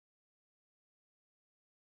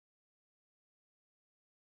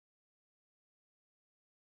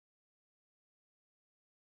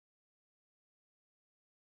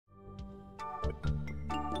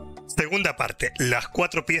Segunda parte, las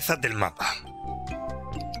 4 piezas del mapa.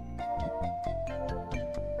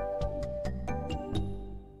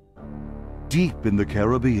 Deep in the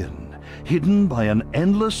Caribbean, hidden by an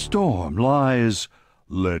endless storm, lies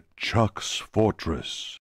LeChuck's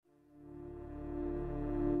fortress.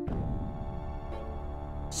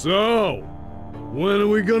 So, when are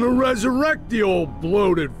we gonna resurrect the old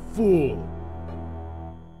bloated fool?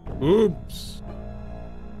 Oops.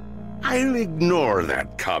 I'll ignore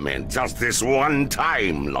that comment just this one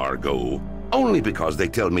time, Largo. Only because they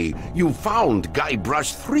tell me you found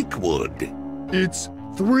Guybrush Threepwood. It's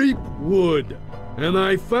Threepwood, and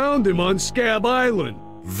I found him on Scab Island.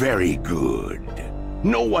 Very good.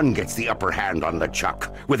 No one gets the upper hand on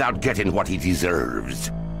LeChuck without getting what he deserves.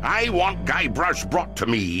 I want Guybrush brought to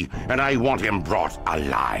me, and I want him brought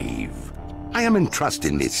alive. I am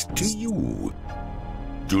entrusting this to you.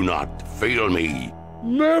 Do not fail me.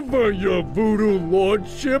 Never, your voodoo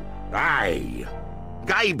lordship. Aye.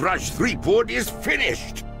 Guybrush Threepwood is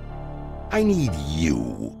finished. I need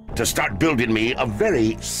you to start building me a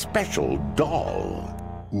very special doll.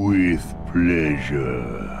 With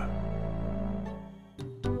pleasure.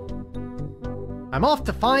 I'm off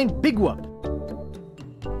to find Big Whoop.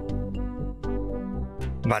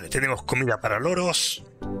 Vale, tenemos comida para loros.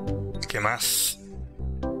 ¿Qué más?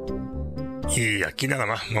 Y aquí nada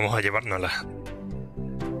más, vamos a llevárnosla.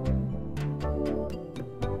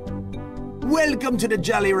 Welcome to the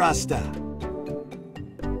Jolly Rasta.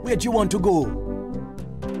 Where do you want to go?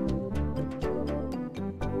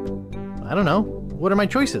 I don't know. What are my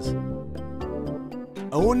choices?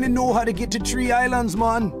 I only know how to get to 3 islands,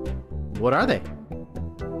 man. What are they?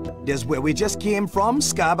 There's where we just came from,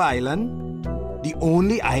 Scab Island. The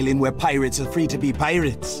only island where pirates are free to be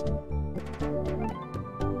pirates.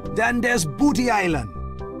 Then there's Booty Island.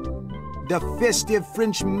 The festive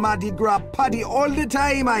French Mardi Gras party all the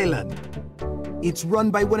time island. It's run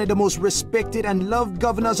by one of the most respected and loved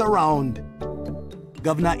governors around.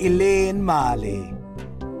 Governor Elaine Marley.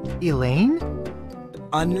 Elaine?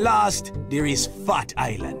 And last, there is Fat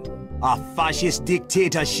Island, a fascist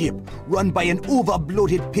dictatorship run by an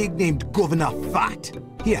over-bloated pig named Governor Fat.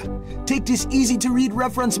 Here, take this easy-to-read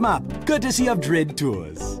reference map, courtesy of Dread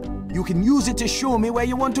Tours. You can use it to show me where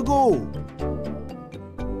you want to go.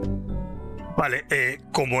 Vale,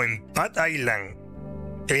 como en Fat Island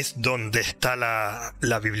es donde está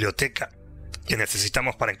la biblioteca que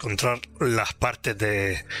necesitamos para encontrar las partes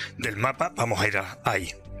del mapa, vamos a ir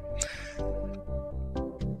ahí.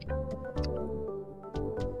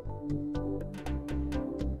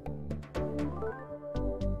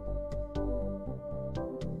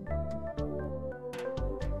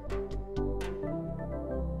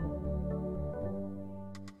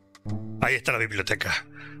 Ahí está la biblioteca.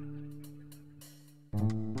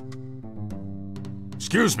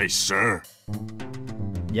 Excuse me, sir.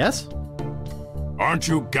 Yes? Aren't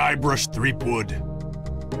you Guybrush Threepwood?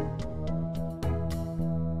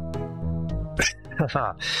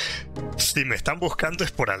 Si me están buscando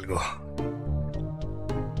es por algo.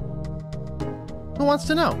 Who wants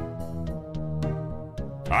to know?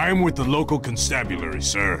 I'm with the local constabulary,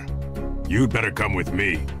 sir. You'd better come with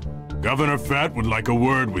me. Governor Fat would like a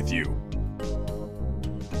word with you.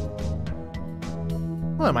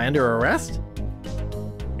 Well, am I under arrest?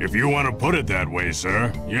 If you want to put it that way,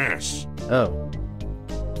 sir, yes. Oh.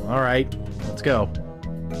 All right, let's go.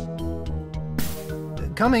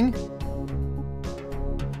 Coming.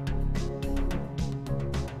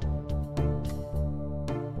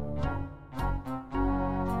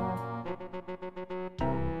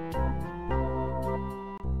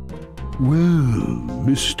 Well,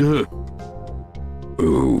 Mr.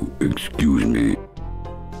 Oh, excuse me.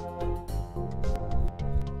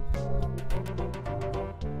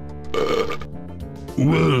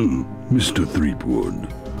 Well, Mr. Threepwood,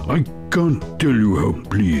 I can't tell you how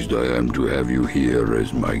pleased I am to have you here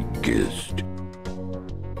as my guest.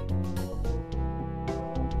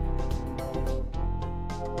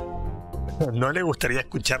 ¿No le gustaría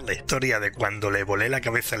escuchar la historia de cuando le volé la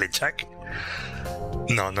cabeza a LeChuck?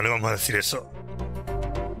 No, no le vamos a decir eso.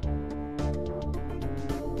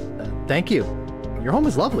 Thank you. Your home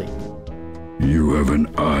is lovely. You have an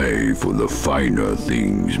eye for the finer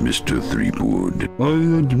things, Mr. Threepwood.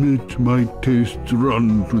 I admit my tastes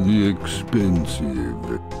run to the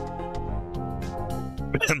expensive.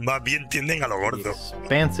 Más bien tienden a lo gordo.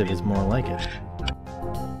 Expansive is more like it.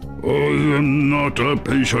 I am not a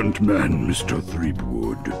patient man, Mr.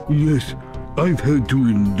 Threepwood. Yes, I've had to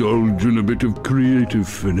indulge in a bit of creative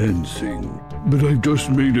financing, but I've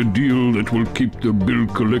just made a deal that will keep the bill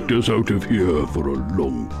collectors out of here for a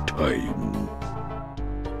long time.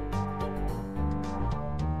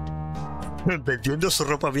 Vendiendo su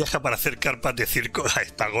ropa vieja para hacer carpas de circo.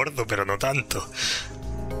 Está gordo, pero no tanto.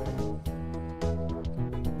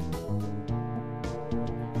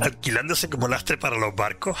 Alquilándose como lastre para los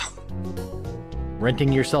barcos.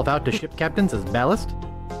 Renting yourself out to ship captains as ballast?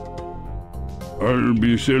 I'll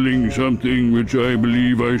be selling something which I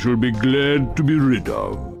believe I shall be glad to be rid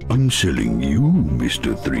of. I'm selling you,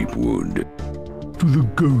 Mr. Threepwood, to the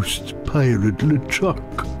ghost pirate LeChuck.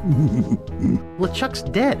 LeChuck's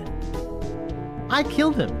dead. I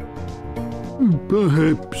killed him.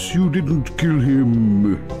 Perhaps you didn't kill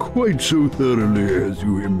him quite so thoroughly as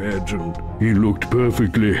you imagined. He looked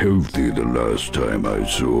perfectly healthy the last time I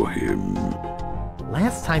saw him.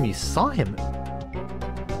 Last time you saw him?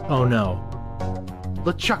 Oh no.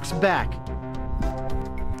 LeChuck's back.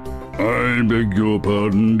 I beg your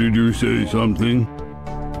pardon, did you say something?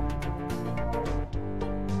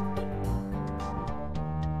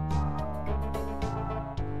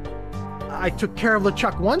 I took care of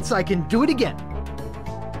LeChuck once, I can do it again.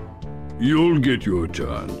 You'll get your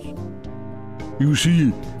chance. You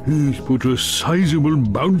see, he's put a sizable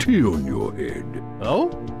bounty on your head. Oh?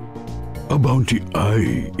 A bounty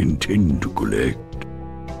I intend to collect.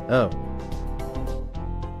 Oh.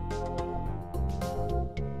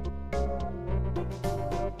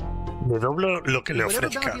 Le doblo lo que le Whatever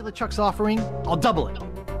ofrezca. bounty LeChuck's offering, I'll double it.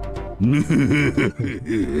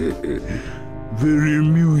 Very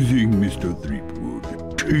amusing, Mr.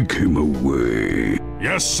 Threepwood. Take him away.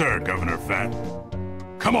 Yes, sir, Governor Fat.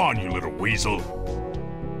 Come on, you little weasel.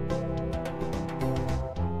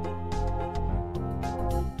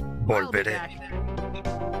 Volveré.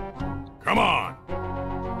 Come on.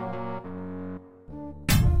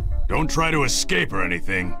 Don't try to escape or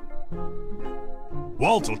anything.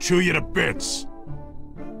 Walt will chew you to bits.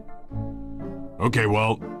 Okay,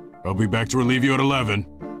 Walt. I'll be back to relieve you at 11.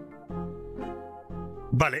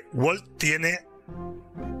 Vale, Walt tiene...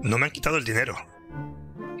 No me han quitado el dinero.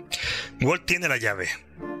 Walt tiene la llave.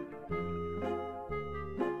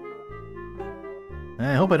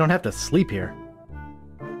 I hope I don't have to sleep here.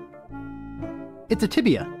 It's a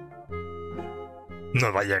tibia.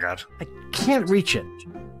 No va a llegar. I can't reach it.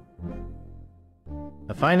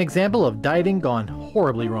 A fine example of dieting gone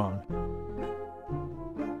horribly wrong.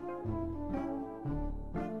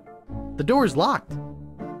 The door's locked.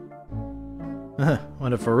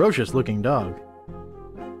 What a ferocious-looking dog.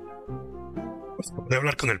 ¿Puedo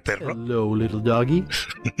hablar con el perro? Hello, little doggy.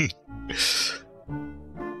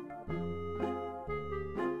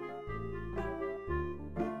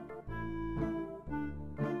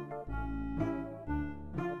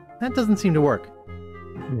 That doesn't seem to work.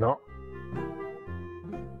 No.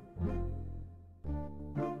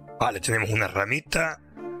 Vale, tenemos una ramita.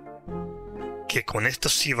 Que con esto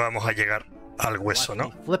sí vamos a llegar al hueso,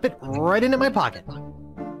 ¿no? Flip it right into my pocket.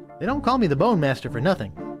 They don't call me the Bone Master for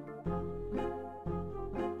nothing.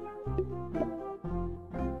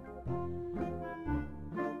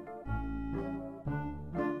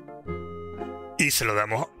 Y se lo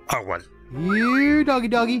damos a Walt. Here, doggy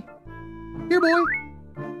doggy. Here, boy.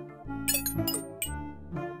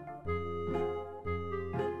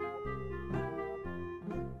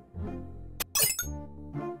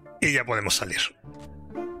 Y ya podemos salir.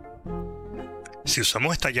 Si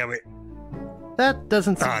usamos esta llave... That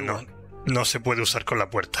doesn't seem to no. work. No se puede usar con la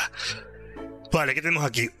puerta. Vale, ¿qué tenemos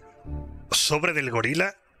aquí? Sobre del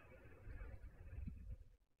gorila.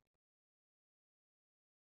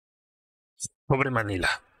 Sobre Manila.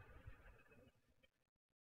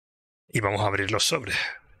 Y vamos a abrir los sobres.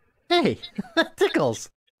 Hey, that tickles.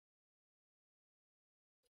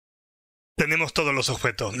 Tenemos todos los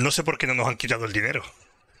objetos. No sé por qué no nos han quitado el dinero.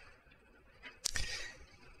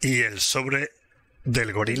 Y el sobre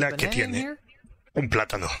del gorila que tiene un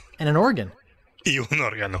plátano. And an organ. Y un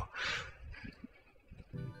órgano.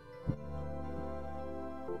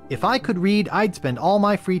 If I could read, I'd spend all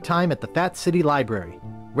my free time at the Fat City Library.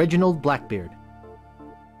 Reginald Blackbeard.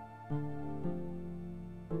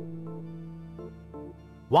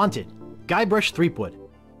 Wanted, Guybrush Threepwood.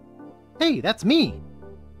 Hey, that's me!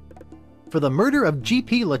 For the murder of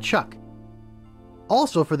G.P. LeChuck.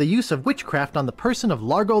 Also for the use of witchcraft on the person of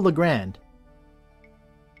Largo Legrand.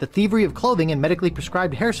 The thievery of clothing and medically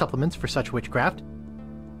prescribed hair supplements for such witchcraft.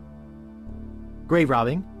 Grave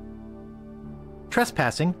robbing.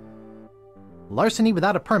 Trespassing. Larceny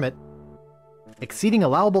without a permit. Exceeding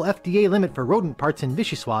allowable FDA limit for rodent parts in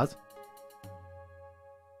Vichyssoise.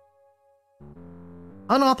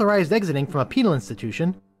 Unauthorized exiting from a penal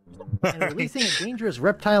institution. And releasing a dangerous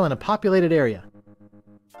reptile in a populated area.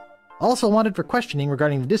 Also wanted for questioning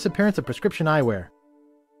regarding the disappearance of prescription eyewear.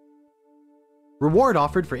 Reward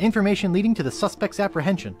offered for information leading to the suspect's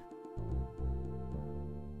apprehension.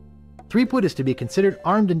 Threepwood is to be considered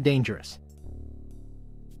armed and dangerous.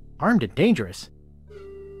 Armed and dangerous?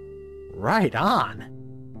 Right on.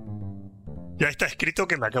 Ya está escrito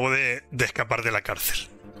que me acabo de escapar de la cárcel.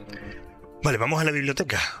 Vale, vamos a la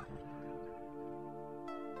biblioteca.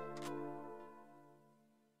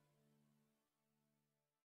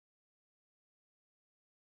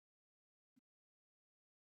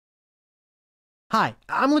 Hi,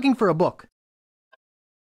 I'm looking for a book.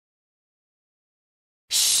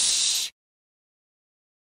 Shh!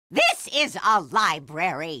 This is a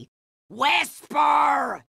library.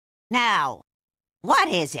 Whisper! Now, what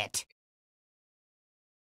is it?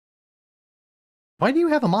 Why do you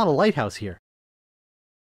have a model lighthouse here?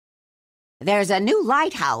 There's a new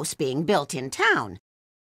lighthouse being built in town.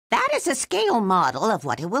 That is a scale model of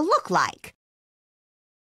what it will look like.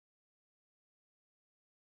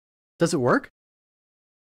 Does it work?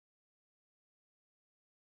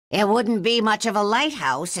 It wouldn't be much of a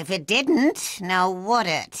lighthouse if it didn't, now would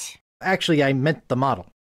it? Actually, I meant the model.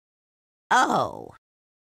 Oh.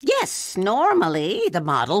 Yes, normally the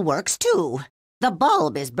model works too. The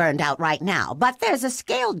bulb is burned out right now, but there's a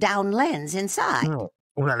scaled-down lens inside. No,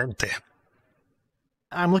 una lente.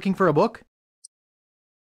 I'm looking for a book.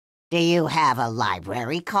 Do you have a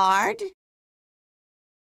library card?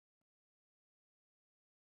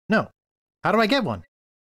 No. How do I get one?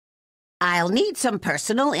 I'll need some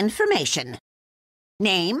personal information.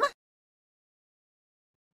 Name?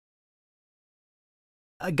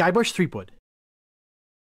 Guybrush Threepwood.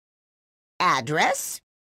 Address?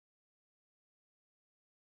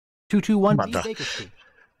 221 B Mapa. Baker Street.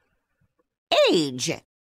 Age?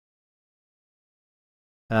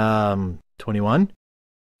 21.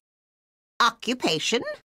 Occupation?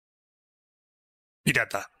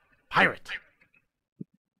 Pirata. Pirate.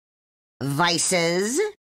 Vices?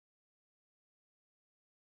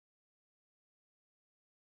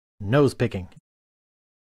 Nose picking.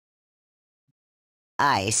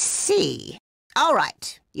 I see. All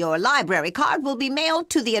right. Your library card will be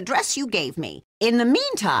mailed to the address you gave me. In the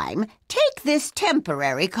meantime, take this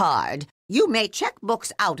temporary card. You may check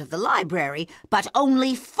books out of the library, but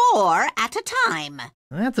only 4 at a time.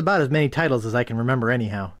 That's about as many titles as I can remember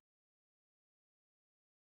anyhow.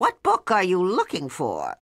 What book are you looking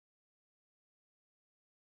for?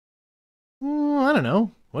 I don't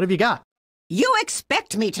know. What have you got? You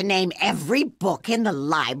expect me to name every book in the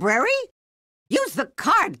library? Use the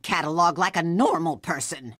card catalog like a normal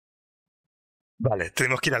person. Vale,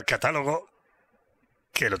 tenemos que ir al catálogo,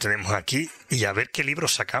 que lo tenemos aquí, y a ver qué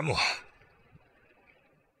libros sacamos.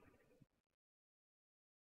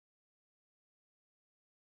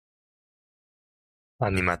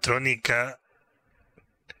 Animatrónica.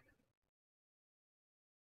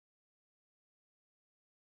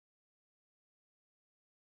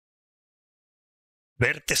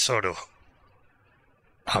 Ver tesoro.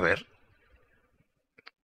 A ver.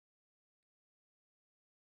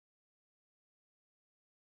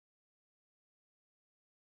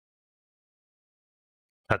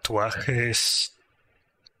 Tatuajes.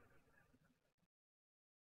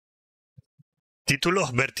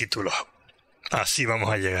 Títulos, ver títulos. Así vamos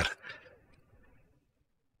a llegar.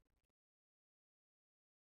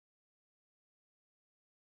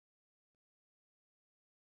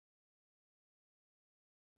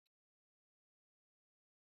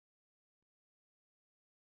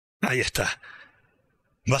 Ahí está.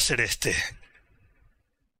 Va a ser este.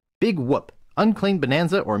 Big Whoop. Unclaimed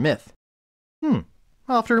Bonanza or Myth.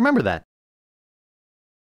 I'll have to remember that.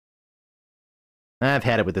 I've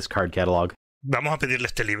had it with this card catalog. Vamos a pedirle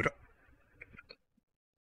este libro.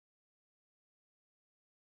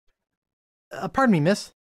 Pardon me,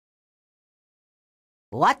 miss.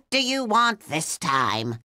 What do you want this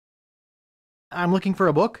time? I'm looking for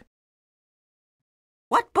a book.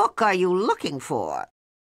 What book are you looking for?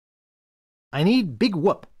 I need Big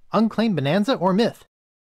Whoop. Unclaimed Bonanza or Myth.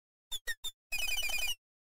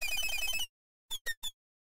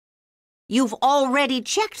 You've already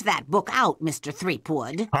checked that book out, Mr.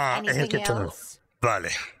 Threepwood. Ah, es el que Anything tengo. else? Vale.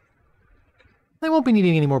 I won't be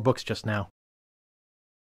needing any more books just now.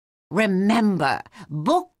 Remember,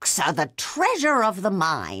 books are the treasure of the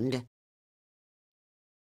mind.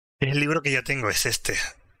 El libro que ya tengo es este.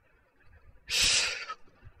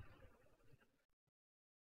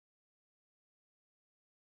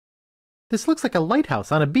 This looks like a lighthouse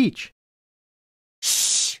on a beach.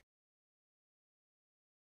 Shh!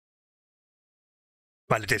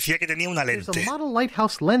 Vale, te decía que tenía una There's lente. a model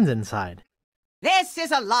lighthouse lens inside. This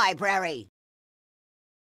is a library.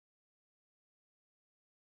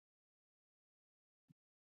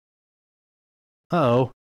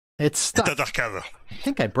 Uh-oh. It's stuck. Está atascado. I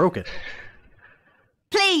think I broke it.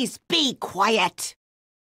 Please be quiet.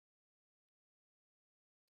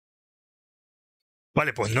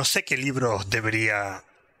 Vale, pues no sé qué libros debería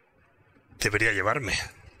llevarme.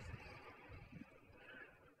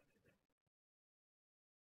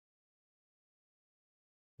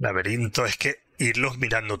 Laberinto, es que irlos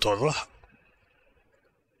mirando todos.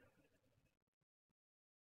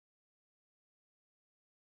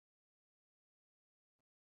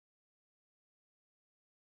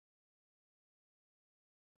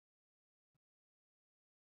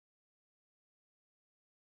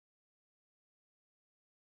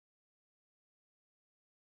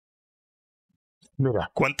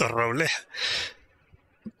 Mira, ¿cuántos robles?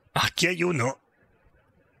 Aquí hay uno.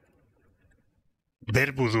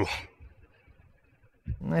 Ver vudú.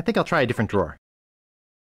 I think I'll try a different drawer.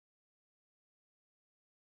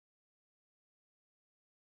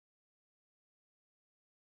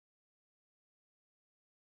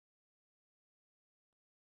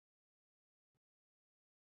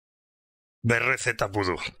 Ver receta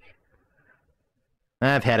vudú.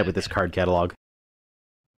 I've had it with this card catalog.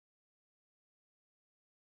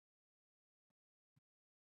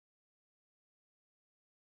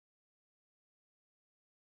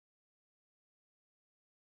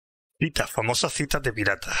 Citas, famosas citas de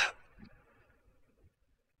piratas.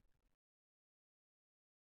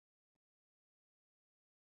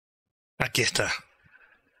 Aquí está.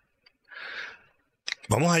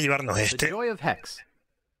 Vamos a llevarnos The este. Joy of Hex.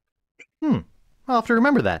 I'll have to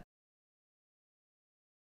remember that.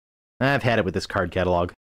 I've had it with this card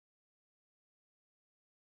catalog.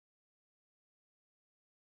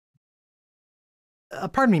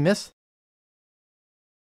 Pardon me, miss.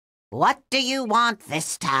 What do you want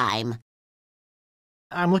this time?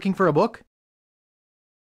 I'm looking for a book.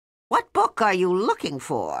 What book are you looking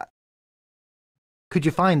for? Could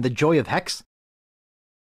you find The Joy of Hex?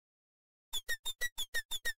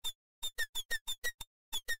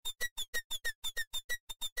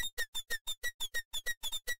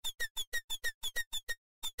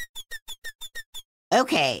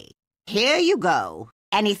 Okay, here you go.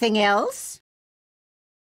 Anything else?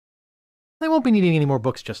 I won't be needing any more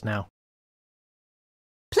books just now.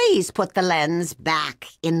 Please put the lens back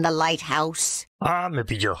in the lighthouse. Ah, me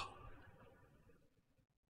pilló.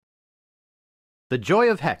 The Joy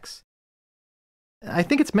of Hex. I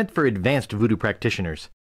think it's meant for advanced voodoo practitioners.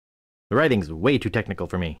 The writing's way too technical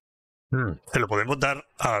for me. Se lo podemos dar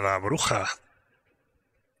a la bruja.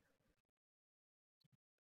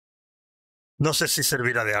 No sé si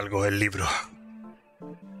servirá de algo el libro.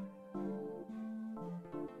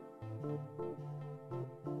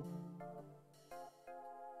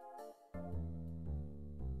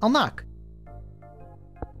 I'll knock.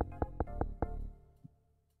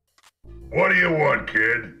 What do you want,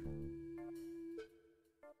 kid?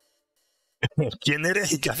 ¿Quién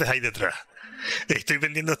eres y qué haces ahí detrás? Estoy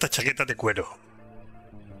vendiendo estas chaquetas de cuero.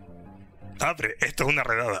 Abre, esto es una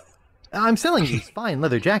redada. I'm selling these fine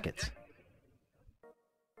leather jackets.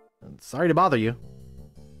 Sorry to bother you.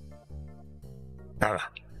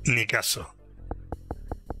 Nada, ni caso.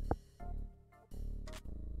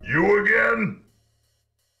 You again?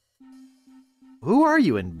 Who are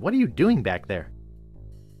you and what are you doing back there?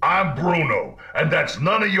 I'm Bruno, and that's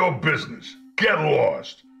none of your business. Get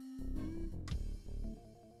lost.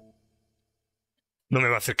 No me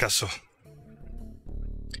va a hacer caso.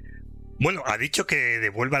 Bueno, ha dicho que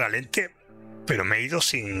devuelva la lente, pero me he ido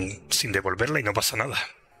sin devolverla y no pasa nada.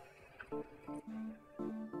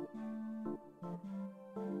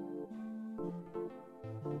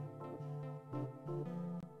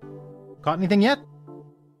 Caught anything yet?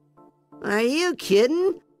 Are you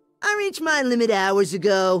kidding? I reached my limit hours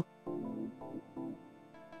ago.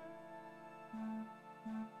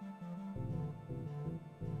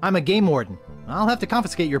 I'm a game warden. I'll have to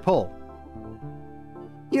confiscate your pole.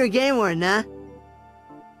 You're a game warden, huh?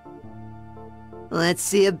 Let's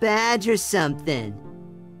see a badge or something.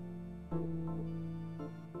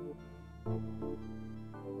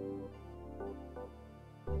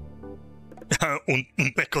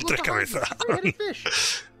 un pez con tres cabezas.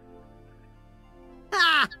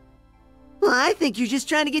 Ah! Well, I think you're just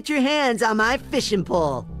trying to get your hands on my fishing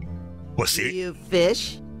pole. Pues Do sí. you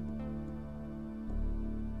fish?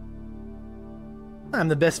 I'm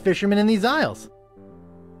the best fisherman in these isles.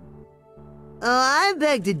 Oh, I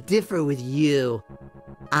beg to differ with you.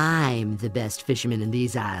 I'm the best fisherman in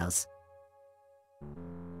these isles.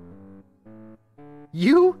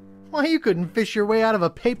 You? Why, you couldn't fish your way out of a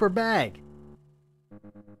paper bag.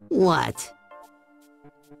 What?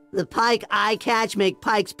 The pike I catch make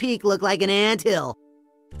Pike's Peak look like an anthill.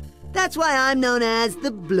 That's why I'm known as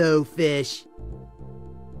the Blowfish.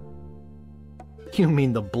 You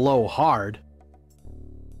mean the blow hard?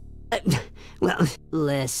 Well,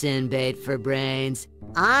 listen, bait for brains.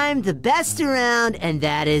 I'm the best around, and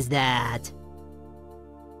that is that.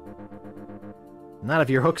 Not if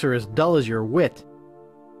your hooks are as dull as your wit.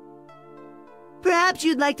 Perhaps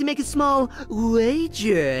you'd like to make a small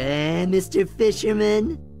wager, eh, Mr.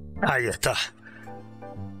 Fisherman? Ahí está.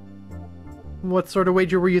 What sort of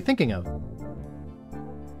wager were you thinking of?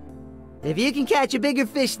 If you can catch a bigger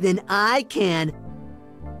fish than I can,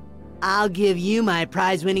 I'll give you my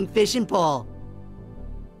prize-winning fishing pole.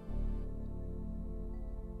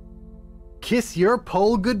 Kiss your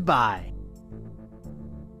pole goodbye.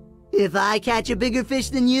 If I catch a bigger fish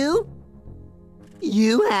than you,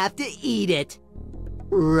 you have to eat it.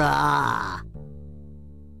 Raw.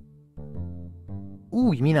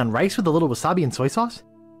 Ooh, you mean on rice with a little wasabi and soy sauce?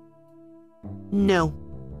 No.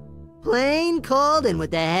 Plain cold and with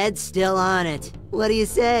the head still on it. What do you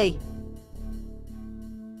say?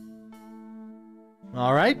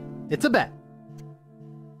 All right, it's a bet.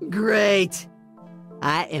 Great.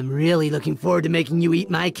 I am really looking forward to making you eat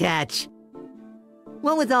my catch.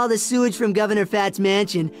 What with all the sewage from Governor Fat's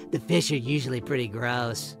mansion, the fish are usually pretty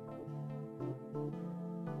gross.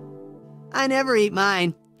 I never eat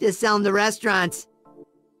mine, just sell them to restaurants.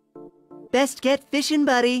 Best get fishing,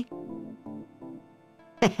 buddy.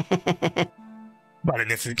 Vale,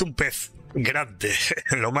 necesito un pez grande,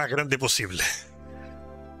 lo más grande posible.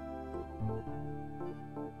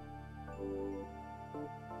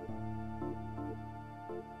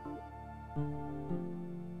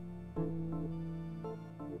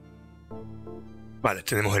 Vale,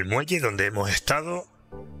 tenemos el muelle donde hemos estado.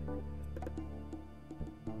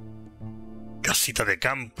 Casita de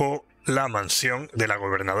campo, la mansión de la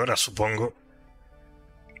gobernadora, supongo.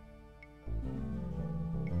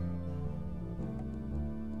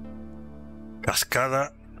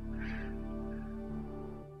 Cascada.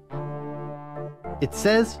 It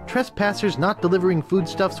says trespassers not delivering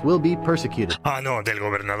foodstuffs will be persecuted. Ah, no, del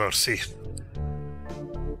gobernador, sí.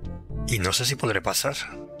 Y no sé si podré pasar.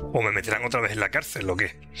 O me meterán otra vez en la cárcel, ¿o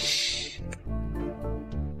qué?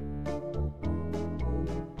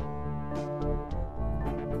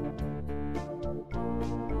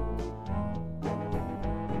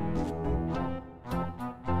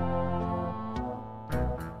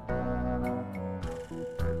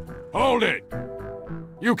 Hold it!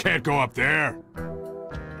 You can't go up there!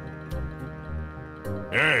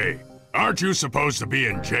 Hey, aren't you supposed to be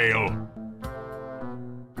in jail?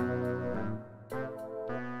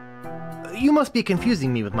 You must be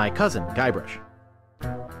confusing me with my cousin, Guybrush.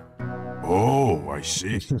 Oh, I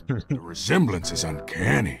see. The resemblance is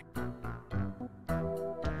uncanny.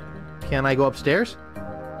 Can I go upstairs?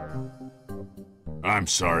 I'm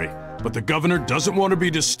sorry, but the governor doesn't want to be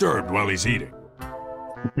disturbed while he's eating.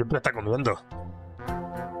 Siempre está comiendo.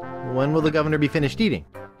 When will the governor be finished eating?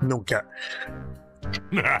 Nunca.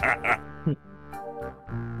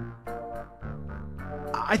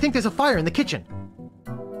 I think there's a fire in the kitchen.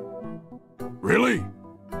 Really?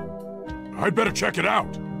 I'd better check it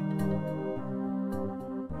out.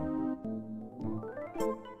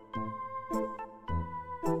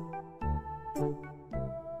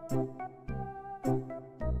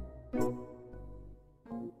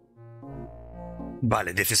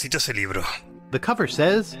 Vale, necesito ese libro. The cover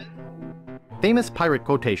says, Famous Pirate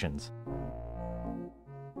Quotations.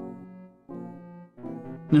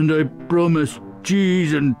 And I promise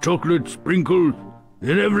cheese and chocolate sprinkles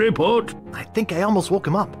in every pot. I think I almost woke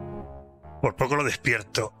him up. Por poco lo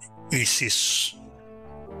despierto. ¿Y si...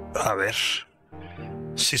 A ver...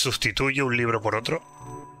 Si sustituyo un libro por otro?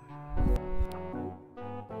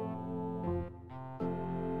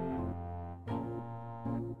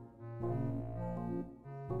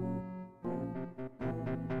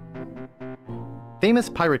 Famous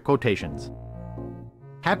Pirate Quotations.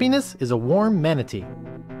 Happiness is a warm manatee.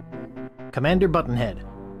 Commander Buttonhead.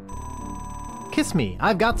 Kiss me,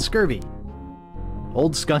 I've got scurvy.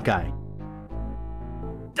 Old Skunk Eye.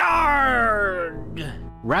 Darg!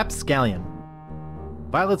 Rapscallion.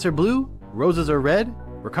 Violets are blue, roses are red.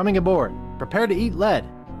 We're coming aboard. Prepare to eat lead.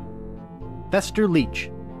 Fester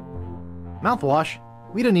Leech. Mouthwash?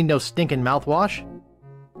 We don't need no stinking mouthwash.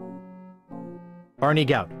 Barney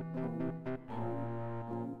Gout.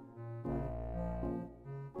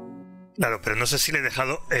 Claro, pero no sé si le he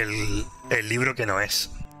dejado el libro que no es.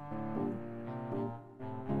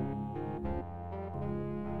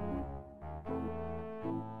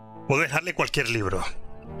 Puedo dejarle cualquier libro.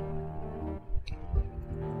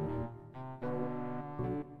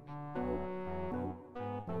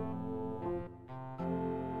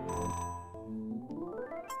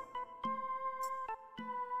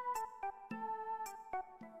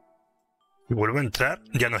 Y vuelvo a entrar,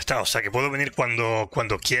 ya no está, o sea que puedo venir cuando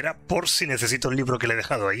quiera, por si necesito el libro que le he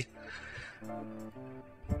dejado ahí.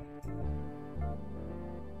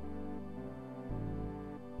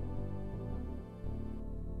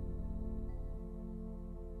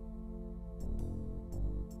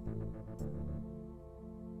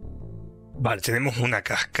 Vale, tenemos una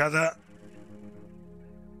cascada.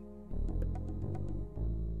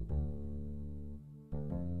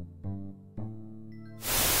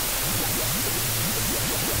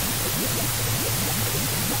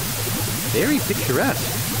 Very picturesque.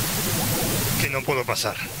 Que no puedo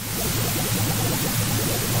pasar.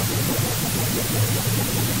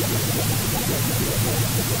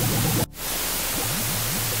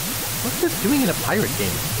 What's this doing in a pirate game?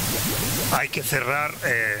 Hay que cerrar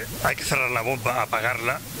la bomba,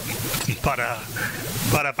 apagarla para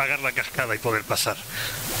apagar la cascada y poder pasar.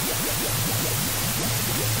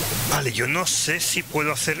 Vale, yo no sé si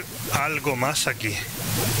puedo hacer algo más aquí.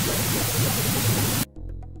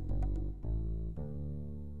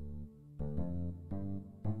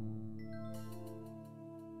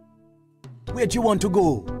 Where do you want to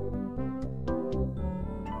go?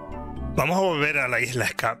 Vamos a volver a la isla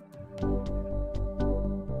Escape.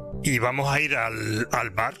 Y vamos a ir al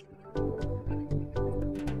bar.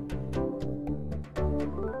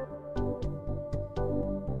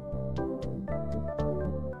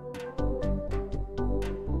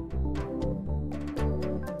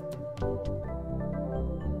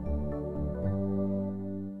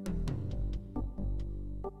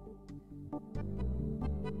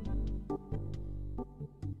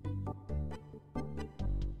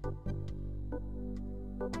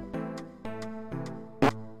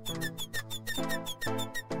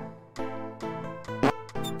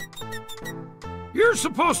 You're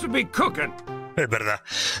supposed to be cooking. Es verdad.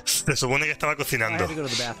 Se supone que estaba cocinando.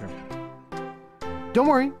 Don't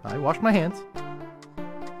worry, I washed my hands.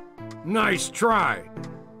 Nice try,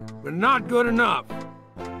 but not good enough.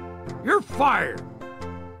 You're fired.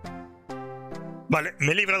 Vale,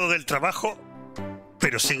 me he librado del trabajo,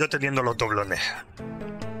 pero sigo teniendo los doblones.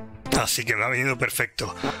 Así que me ha venido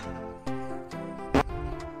perfecto.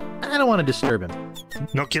 I don't want to disturb him.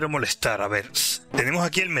 No quiero molestar. A ver, tenemos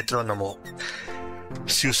aquí el metrónomo.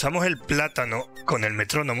 Si usamos el plátano con el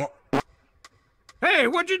metrónomo... Hey,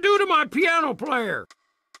 what'd you do to my piano player?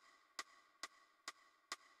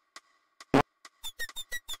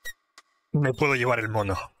 Me puedo llevar el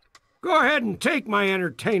mono. Go ahead and take my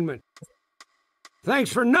entertainment.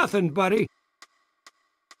 Thanks for nothing, buddy.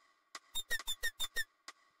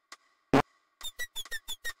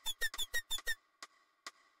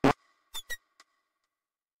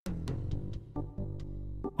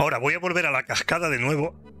 Ahora voy a volver a la cascada de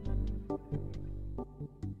nuevo.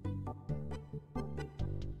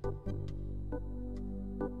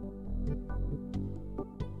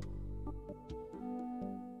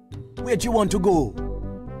 Where do you want to go?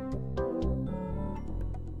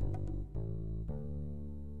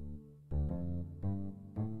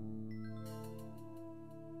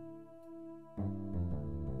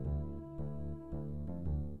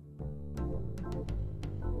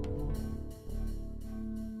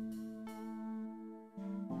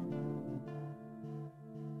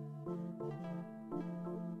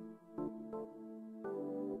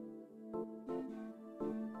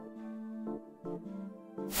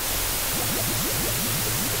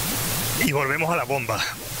 Y volvemos a la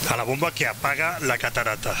bomba que apaga la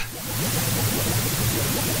catarata.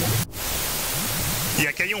 Y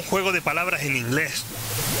aquí hay un juego de palabras en inglés.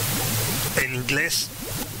 En inglés,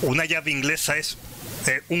 una llave inglesa es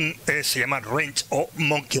se llama wrench o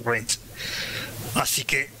monkey wrench. Así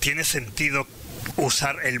que tiene sentido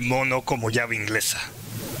usar el mono como llave inglesa.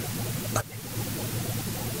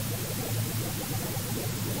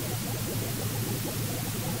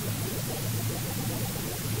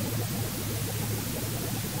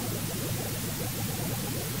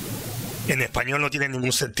 En español no tiene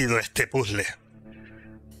ningún sentido este puzzle.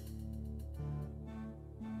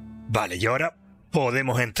 Vale, y ahora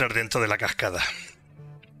podemos entrar dentro de la cascada.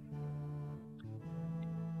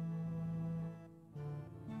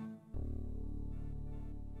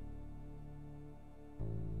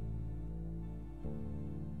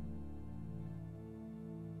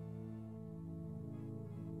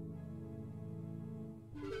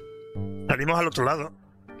 Salimos al otro lado.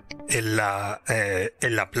 En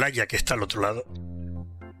la playa que está al otro lado,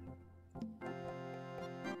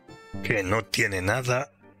 que no tiene nada,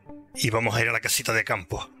 y vamos a ir a la casita de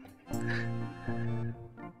campo.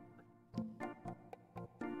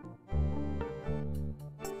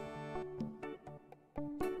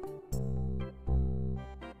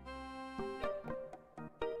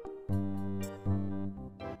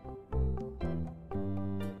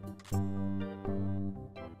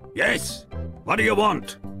 Yes. What do you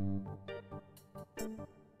want?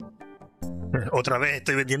 Otra vez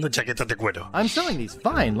estoy vendiendo chaquetas de cuero. I'm selling these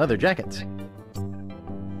fine leather jackets.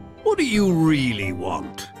 What do you really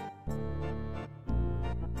want?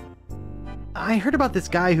 I heard about this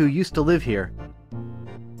guy who used to live here.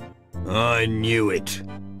 I knew it.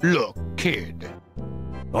 Look, kid.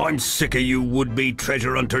 I'm sick of you would-be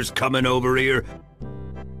treasure hunters coming over here.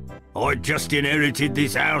 I just inherited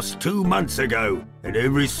this house 2 months ago, and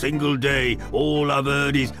every single day all I've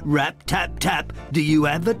heard is rap tap tap, do you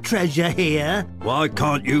have a treasure here? Why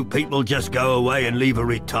can't you people just go away and leave a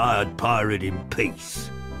retired pirate in peace?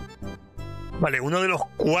 Vale, uno de los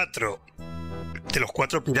cuatro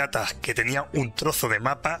piratas que tenía un trozo de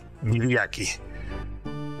mapa vivía aquí.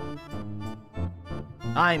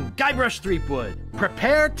 I'm Guybrush Threepwood.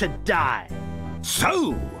 Prepare to die.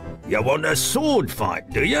 So, you want a sword fight,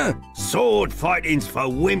 do you? Sword fighting's for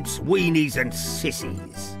wimps, weenies, and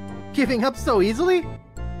sissies. Giving up so easily?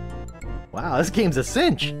 Wow, this game's a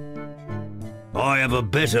cinch. I have a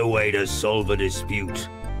better way to solve a dispute.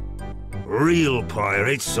 Real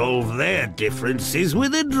pirates solve their differences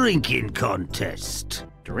with a drinking contest.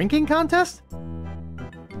 Drinking contest?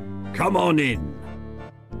 Come on in.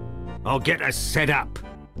 I'll get us set up.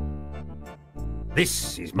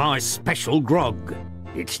 This is my special grog.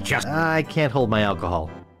 It's just... I can't hold my alcohol.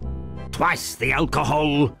 Twice the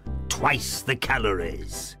alcohol, twice the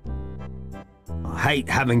calories. I hate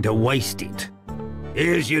having to waste it.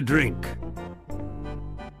 Here's your drink.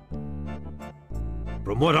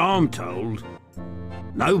 From what I'm told,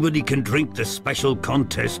 nobody can drink the special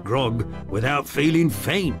contest grog without feeling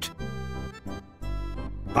faint.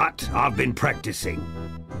 But I've been practicing.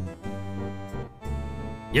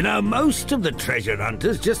 You know, most of the treasure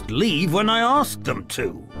hunters just leave when I ask them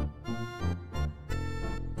to.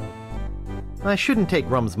 I shouldn't take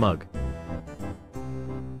Rum's mug.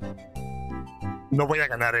 No voy a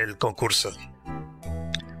ganar el concurso.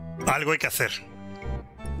 Algo hay que hacer.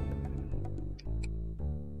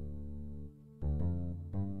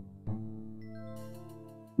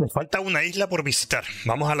 Me falta una isla por visitar.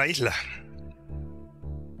 Vamos a la isla.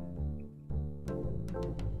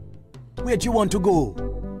 Where'd you want to go?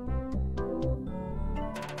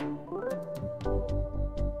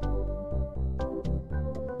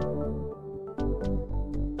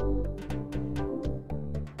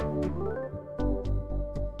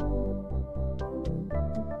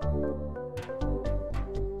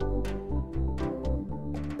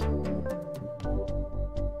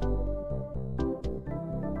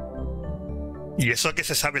 Y eso que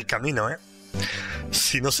se sabe el camino, ¿eh?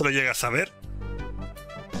 Si no se lo llega a saber...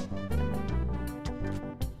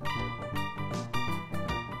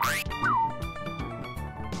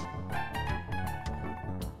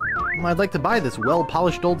 I'd like to buy this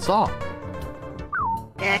well-polished old saw.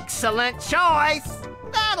 Excellent choice!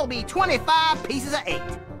 That'll be 25 pieces of 8.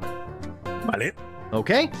 Vale.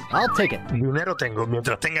 Okay, I'll take it. Dinero tengo.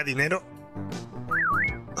 Mientras tenga dinero...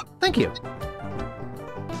 Thank you.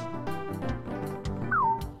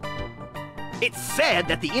 It's said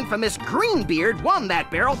that the infamous Greenbeard won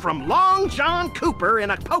that barrel from Long John Cooper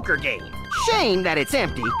in a poker game. Shame that it's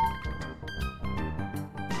empty.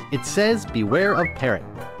 It says, beware of parrot.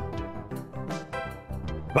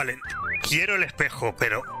 Vale, quiero el espejo,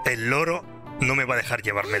 pero el loro no me va a dejar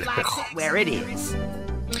llevarme el espejo. Where it is.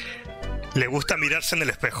 Le gusta mirarse en el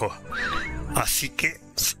espejo. Así que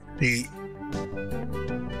si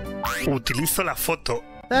utilizo la foto...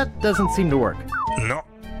 That doesn't seem to work. No.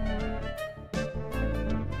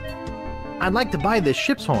 I'd like to buy this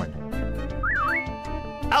ship's horn.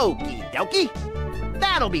 Okie dokie.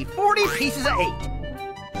 That'll be 40 pieces of 8.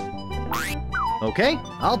 Okay,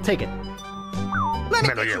 I'll take it. Let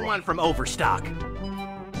me get you one from Overstock.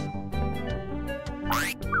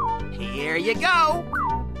 Here you go.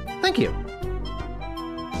 Thank you.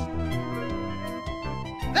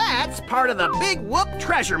 That's part of the Big Whoop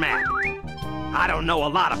treasure map. I don't know a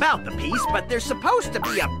lot about the piece, but there's supposed to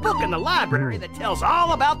be a book in the library that tells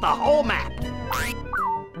all about the whole map.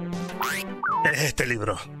 Es este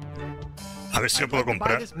libro. A ver si lo puedo comprar.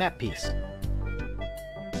 Buy this map piece.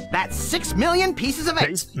 That's 6 million pieces of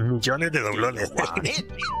 8. 6 millones de doblones.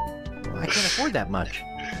 I can't afford that much.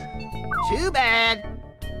 Too bad.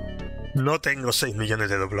 No tengo 6 millones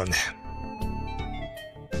de doblones.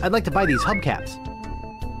 I'd like to buy these hubcaps.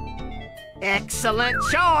 Excellent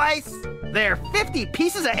choice. They're 50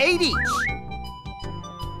 pieces of 8 each.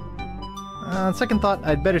 On second thought,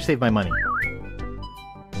 I'd better save my money.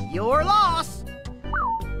 Your loss.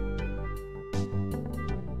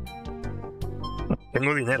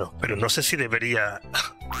 Tengo dinero, pero no sé si debería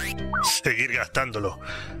seguir gastándolo.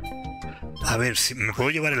 A ver, si me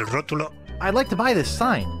puedo llevar el rótulo. I'd like to buy this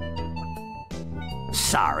sign.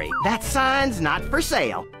 Sorry, that sign's not for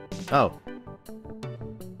sale. Oh.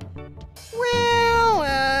 Well,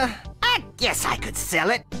 I guess I could sell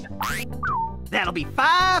it. That'll be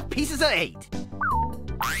 5 pieces of 8.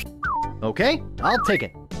 Okay, I'll take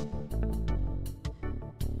it.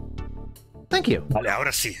 Thank you. Vale,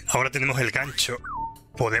 ahora sí. Ahora tenemos el gancho.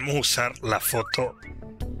 Podemos usar la foto.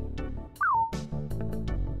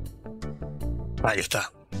 Ahí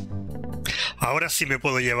está. Ahora sí me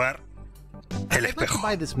puedo llevar el espejo. I'd like to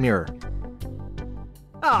buy this mirror.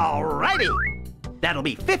 Alrighty. That'll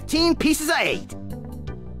be 15 pieces of 8.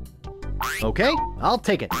 Okay, I'll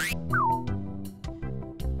take it.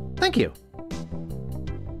 Thank you.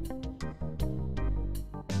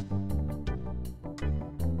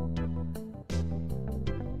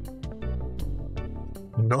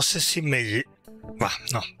 No sé si me... Bah,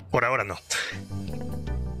 no, por ahora no.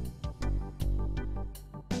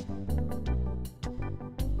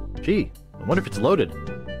 Gee, I wonder if it's loaded.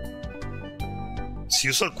 Si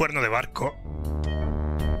uso el cuerno de barco...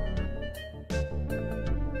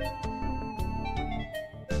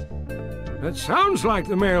 That sounds like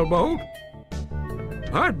the mailboat.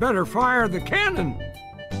 I'd better fire the cannon.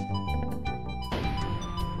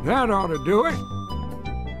 That ought to do it.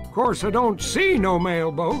 Of course, I don't see no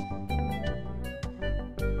mailboat.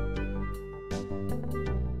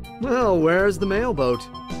 Well, where's the mailboat?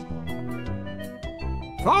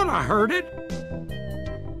 Thought I heard it.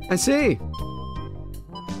 I see.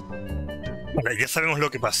 Vale, ya sabemos lo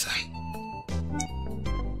que pasa.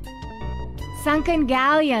 Sunken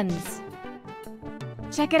galleons.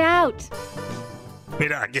 Check it out.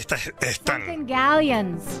 Mira, aquí están. Sunken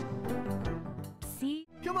galleons. See?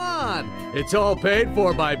 Come on! It's all paid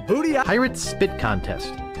for by Booty Pirate Spit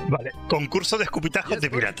Contest. Vale, concurso de escupitajos de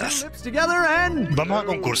piratas. Together and... Vamos a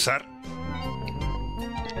concursar.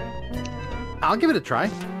 I'll give it a try.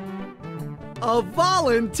 A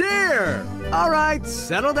volunteer! All right,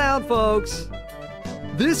 settle down, folks.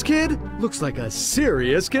 This kid looks like a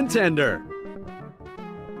serious contender.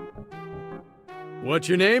 What's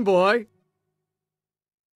your name, boy?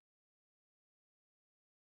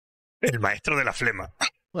 El maestro de la flema.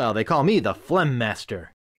 Well, they call me the Phlegm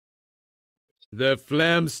Master. The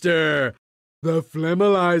Phlegmster. The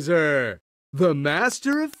Phlegmalizer. The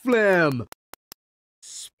Master of Phlegm.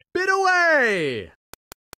 Spit away!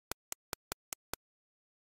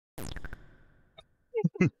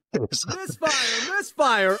 Misfire!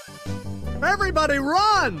 Misfire! Everybody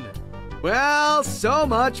run! Well, so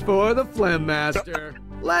much for the Phlegm Master.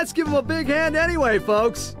 Let's give him a big hand anyway,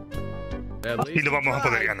 folks. Así no vamos a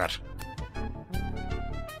poder ganar.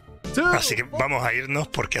 Así que vamos a irnos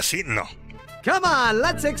porque así no. Come on,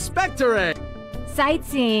 let's expectorate.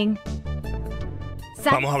 Sightseeing.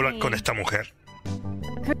 Vamos a hablar con esta mujer.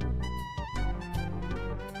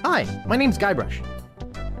 Hi, my name's Guybrush.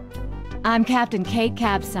 I'm Captain Kate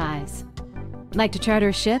Capsize. Like to charter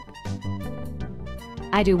a ship?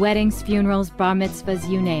 I do weddings, funerals, bar mitzvahs,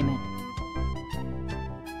 you name it.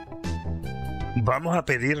 Vamos a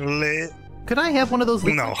pedirle... Could I have one of those?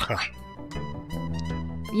 Una hoja.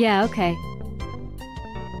 Yeah, okay.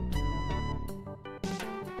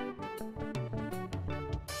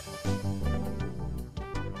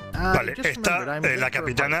 Vale, esta la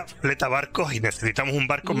capitana fleta barcos y necesitamos un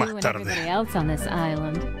barco más tarde. Everybody else on this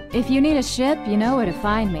island. If you need a ship, you know where to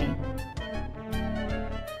find me.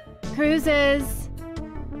 Cruises.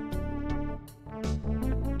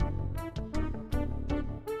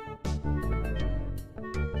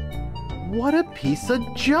 What a piece of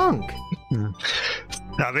junk.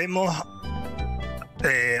 Sabemos...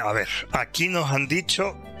 a ver, aquí nos han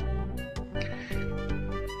dicho...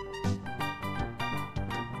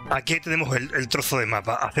 Aquí tenemos el trozo de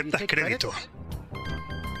mapa. ¿Aceptas crédito?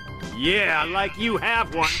 Yeah, like you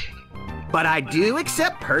have one. But I do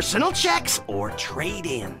accept personal checks or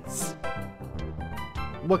trade-ins.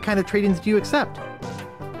 What kind of trade-ins do you accept?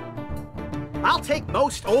 I'll take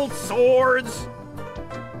most old swords,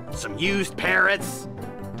 some used parrots,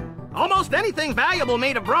 almost anything valuable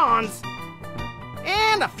made of bronze,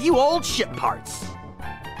 and a few old ship parts.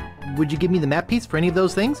 Would you give me the map piece for any of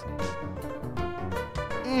those things?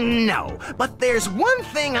 No, but there's one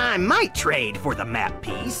thing I might trade for the map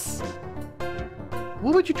piece.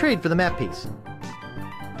 What would you trade for the map piece?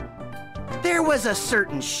 There was a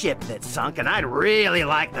certain ship that sunk, and I'd really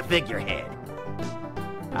like the figurehead.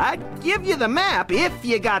 I'd give you the map if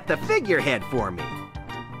you got the figurehead for me.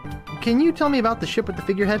 Can you tell me about the ship with the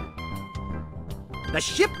figurehead? The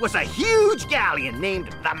ship was a huge galleon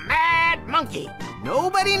named the Mad Monkey.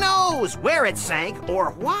 Nobody knows where it sank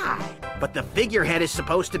or why. but the figurehead is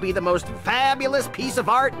supposed to be the most fabulous piece of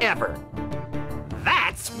art ever.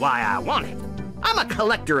 That's why I want it. I'm a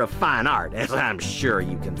collector of fine art, as I'm sure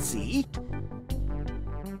you can see.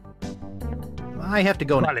 I have to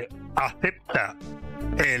go now. Vale, acepta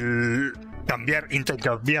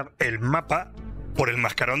intercambiar el mapa por el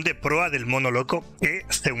mascarón de proa del mono loco que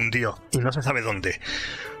se hundió y no se sabe dónde.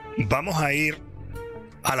 Vamos a ir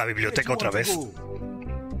a la biblioteca otra vez.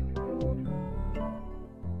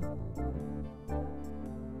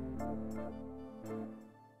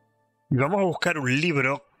 Y vamos a buscar un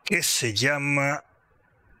libro que se llama...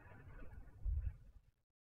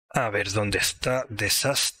 A ver, ¿dónde está?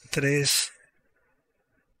 Desastres...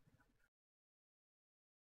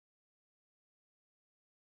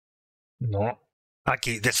 No.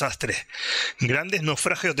 Aquí, desastre. Grandes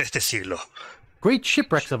naufragios de este siglo. Great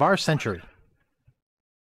shipwrecks of our century.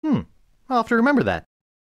 I'll have to remember that.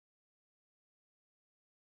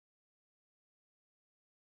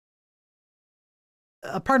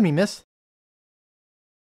 Pardon me, miss.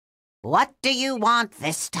 What do you want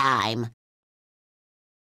this time?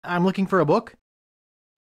 I'm looking for a book.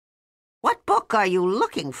 What book are you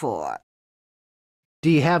looking for? Do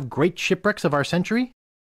you have Great Shipwrecks of Our Century?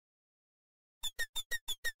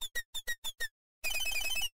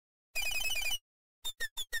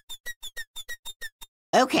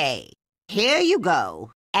 Okay, here you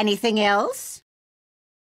go. Anything else?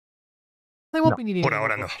 I won't be needing por any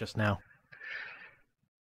ahora books no. just now.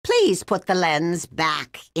 Please put the lens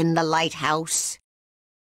back in the lighthouse.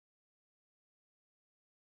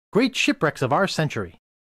 Great Shipwrecks of Our Century.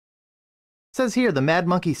 It says here the Mad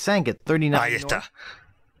Monkey sank at 39 Ahí está. north,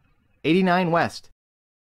 89 west.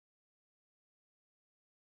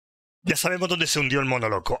 Ya sabemos dónde se hundió el mono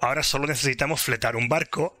loco. Ahora solo necesitamos fletar un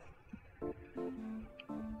barco.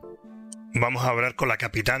 Vamos a hablar con la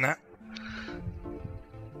capitana.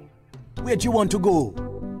 Where do you want to go?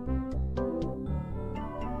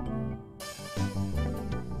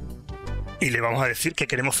 Y le vamos a decir que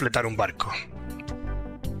queremos fletar un barco.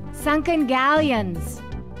 Sunken galleons.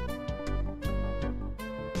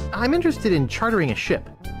 I'm interested in chartering a ship.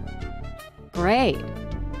 Great.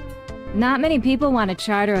 Not many people want to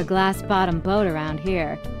charter a glass-bottom boat around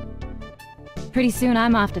here. Pretty soon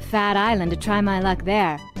I'm off to Fat Island to try my luck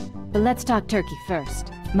there. But let's talk turkey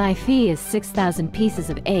first. My fee is 6,000 pieces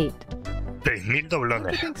of 8. 6,000 doblones.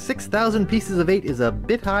 I think 6,000 pieces of 8 is a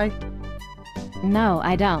bit high. No,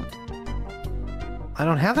 I don't. I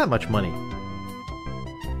don't have that much money.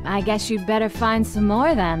 I guess you'd better find some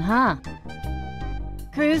more then, huh?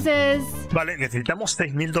 Cruises. Vale, necesitamos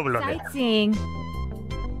 6,000 doblones. Sightseeing.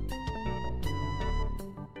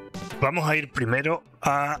 Vamos a ir primero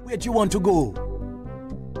a Where do you want to go?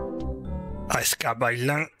 Scab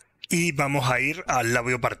Island y vamos a ir al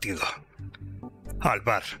labio partido. Al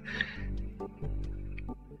bar.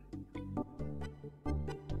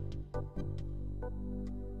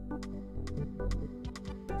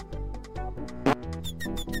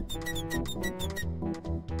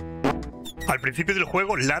 Al principio del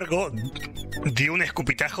juego, Largo dio un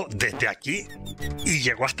escupitajo desde aquí y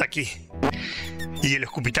llegó hasta aquí. Y el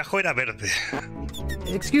escupitajo era verde.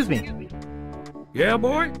 Excuse me. Yeah,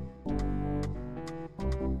 boy?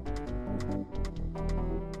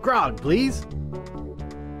 Grog, please.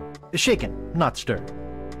 Shaken, not stirred.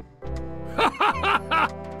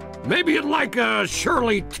 Maybe you'd like a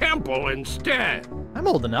Shirley Temple instead. I'm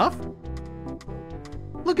old enough.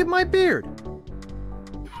 Look at my beard.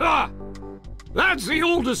 Ha! That's the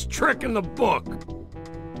oldest trick in the book.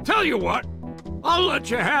 Tell you what, I'll let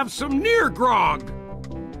you have some near grog.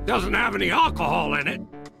 Doesn't have any alcohol in it,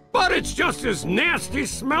 but it's just as nasty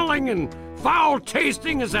smelling and foul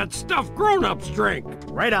tasting as that stuff grown-ups drink.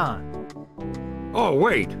 Right on. Oh,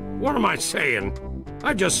 wait, what am I saying?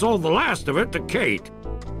 I just sold the last of it to Kate.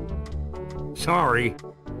 Sorry.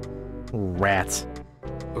 Rats.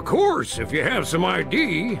 Of course, if you have some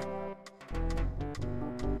ID.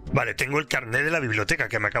 Vale, tengo el carnet de la biblioteca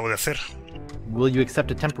que me acabo de hacer. Will you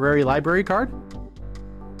accept a temporary library card?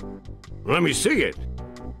 Let me see it.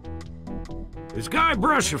 Is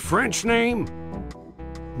Guybrush a French name?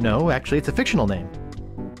 No, actually, it's a fictional name.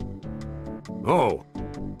 Oh.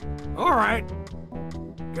 All right.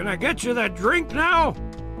 Can I get you that drink now?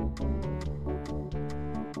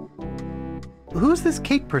 Who's this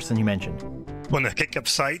Kate person you mentioned? Bueno, es que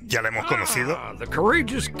Capsize ya la hemos conocido. The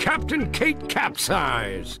courageous Captain Kate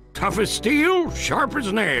Capsize. Tough as steel, sharp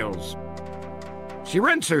as nails. She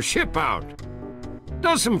rents her ship out.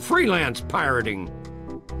 Does some freelance pirating.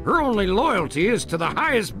 Her only loyalty is to the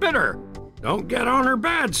highest bidder. Don't get on her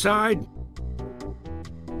bad side.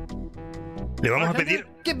 Le vamos a pedir...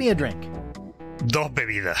 Give me a drink. 2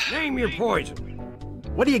 bebidas. Name your poison.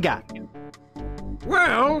 What do you got?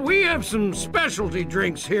 Well, we have some specialty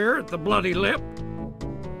drinks here at the Bloody Lip.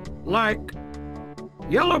 Like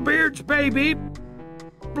Yellowbeard's Baby,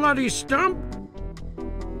 Bloody Stump,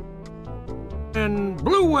 and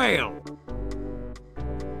Blue Whale.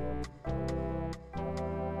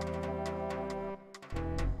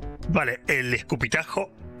 Vale, el escupitajo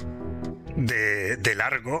de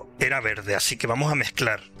largo era verde, así que vamos a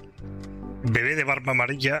mezclar bebé de barba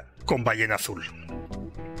amarilla con ballena azul.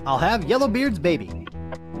 I'll have Yellowbeard's Baby.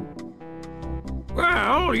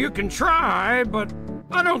 Well, you can try, but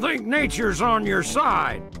I don't think nature's on your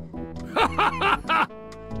side.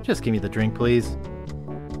 Just give me the drink, please.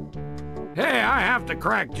 Hey, I have to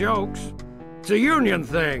crack jokes. It's a union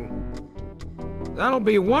thing. That'll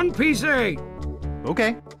be 1 piece 8.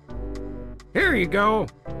 Okay. Here you go.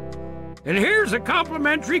 And here's a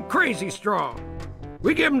complimentary crazy straw.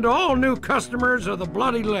 We give them to all new customers of the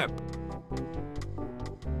Bloody Lip.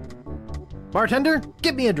 Bartender,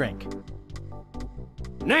 get me a drink.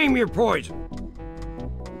 Name your poison.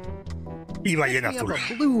 Y ballena Give me azul. up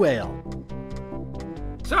a blue whale.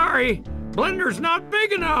 Sorry, blender's not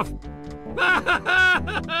big enough.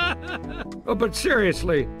 Oh, but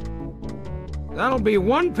seriously, that'll be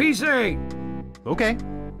 1 piece 8. Okay.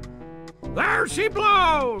 There she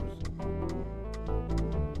blows.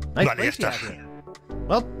 Nice Vale, ya place you está. have here.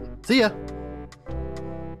 Well, see ya.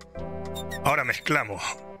 Ahora mezclamos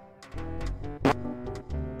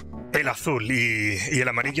el azul y el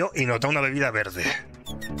amarillo y nos da una bebida verde.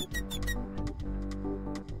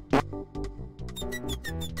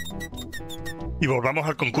 Y volvamos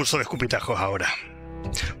al concurso de escupitajos ahora.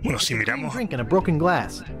 Bueno, si miramos... Drink in a broken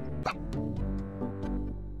glass.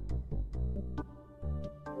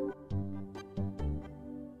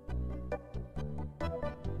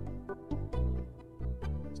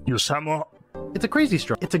 Y usamos... It's a crazy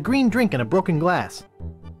straw. It's a green drink in a broken glass.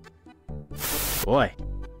 Boy.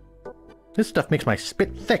 This stuff makes my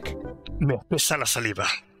spit thick. Me espesa la saliva.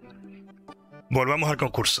 Volvamos al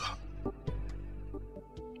concurso.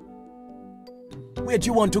 Where'd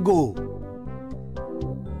you want to go?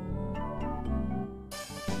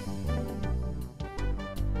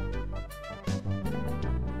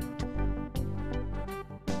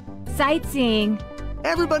 Sightseeing.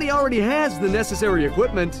 Everybody already has the necessary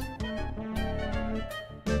equipment.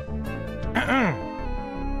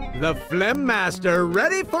 The Phlegm Master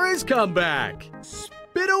ready for his comeback.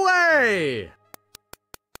 Spit away!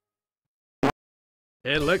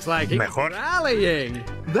 It looks like he's Mejor. rallying.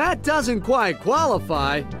 That doesn't quite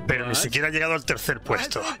qualify. Pero ni but siquiera ha llegado al tercer I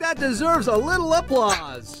puesto. think that deserves a little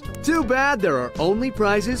applause. Too bad there are only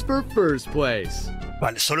prizes for first place.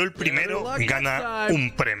 Vale, solo el primero gana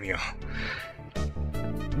un premio.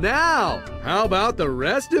 Now, how about the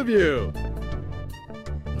rest of you?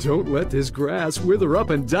 Don't let this grass wither up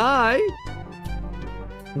and die.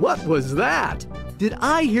 What was that? Did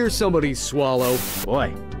I hear somebody swallow?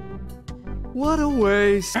 Boy. What a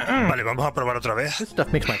waste. Vale, vamos a probar otra vez. This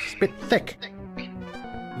stuff makes my spit thick.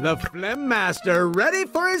 The Phlegm Master ready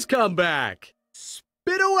for his comeback.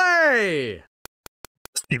 Spit away.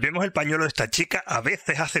 Si vemos el pañuelo de esta chica, a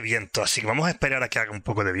veces hace viento, así que vamos a esperar a que haga un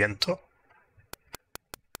poco de viento.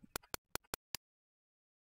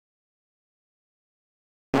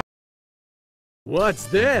 What's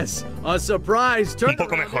this? A surprise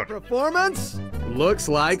turnaround performance? Looks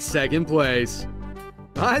like second place.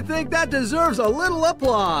 I think that deserves a little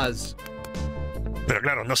applause. Pero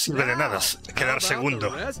claro, no sirve de nada quedar segundo.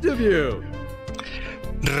 Rest of you.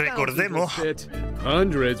 Recordemos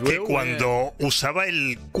que cuando usaba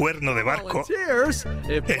el cuerno de barco,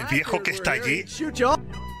 el viejo que está allí,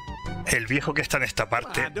 el viejo que está en esta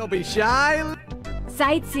parte,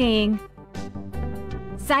 Sightseeing.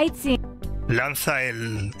 Sightseeing. lanza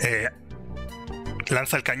el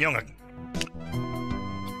cañón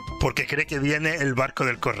porque cree que viene el barco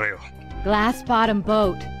del correo. Glass bottom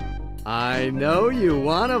boat. I know you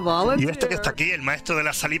wanna volunteer. Y este que está aquí, el maestro de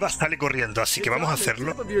la saliva, sale corriendo, así que vamos a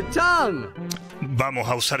hacerlo. Vamos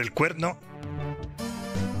a usar el cuerno.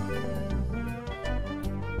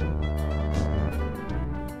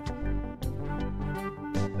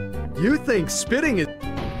 You think spitting is...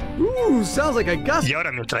 Ooh, sounds like a gust. Y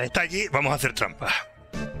ahora, mientras está allí, vamos a hacer trampa.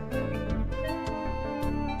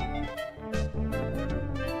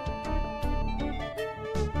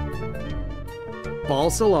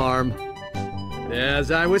 False alarm.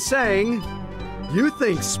 As I was saying, you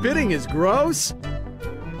think spitting is gross?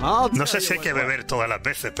 No sé si hay que beber todas las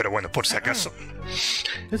veces, pero bueno, por si acaso.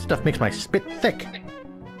 This stuff makes my spit thick.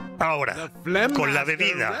 Ahora, con la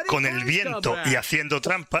bebida, con el viento y haciendo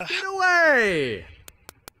trampa,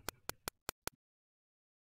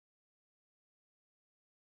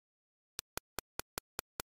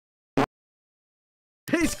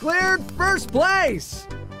 cleared first place!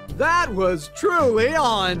 That was truly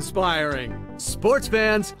awe-inspiring. Sports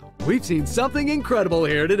fans, we've seen something incredible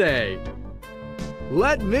here today.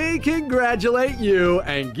 Let me congratulate you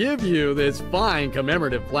and give you this fine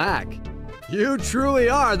commemorative plaque. You truly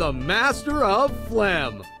are the master of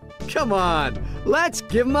phlegm. Come on, let's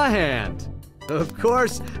give him a hand. Of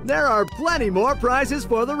course, there are plenty more prizes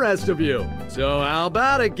for the rest of you. So how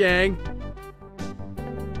about it, gang?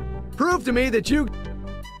 Prove to me that you...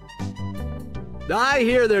 I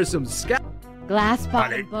hear there's some glass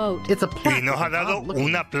bottom boat. It's a Y nos ha dado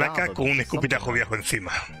una placa con un escupitajo viejo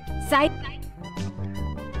encima. Sight.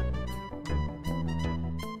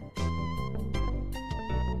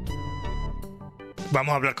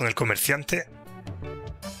 Vamos a hablar con el comerciante.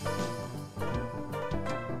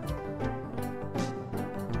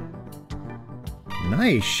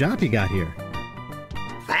 Nice shop you got here.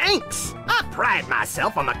 Thanks! I pride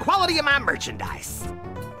myself on the quality of my merchandise.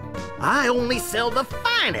 I only sell the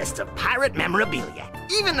finest of pirate memorabilia.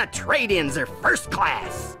 Even the trade-ins are first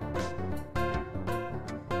class.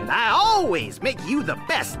 And I always make you the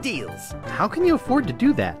best deals. How can you afford to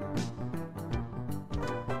do that?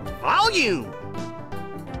 Volume!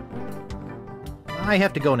 I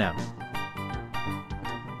have to go now.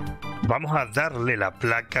 Vamos a darle la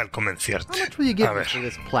placa al comerciante. How much will you give me for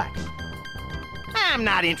this plaque? I'm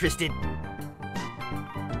not interested.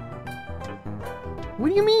 What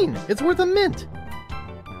do you mean? It's worth a mint.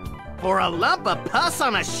 For a lump of pus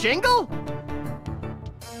on a shingle?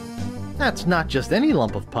 That's not just any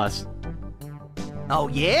lump of pus. Oh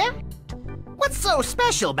yeah? What's so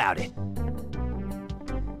special about it?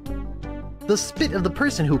 The spit of the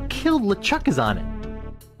person who killed LeChuck is on it.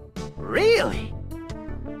 Really?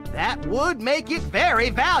 That would make it very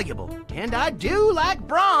valuable. And I do like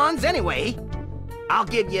bronze anyway. I'll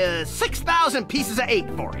give you 6,000 pieces of 8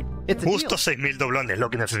 for it. Justo 6.000 doblones, lo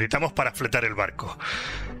que necesitamos para fletar el barco.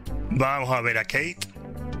 Vamos a ver a Kate.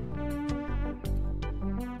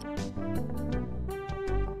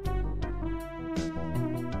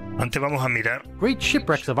 Antes vamos a mirar. Great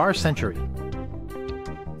shipwrecks of our century.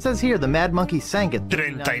 It says here the Mad Monkey sank at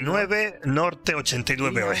 39 norte,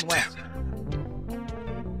 89 oeste.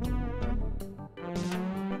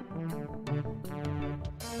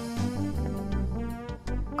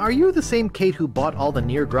 Are you the same Kate who bought all the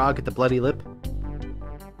near grog at the Bloody Lip?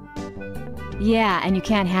 Yeah, and you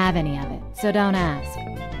can't have any of it, so don't ask.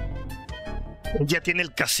 Ya tiene el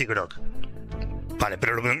casi grog. Vale,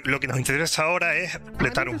 pero lo que nos interesa ahora es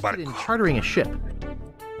fletar un barco. Chartering a ship.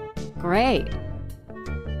 Great.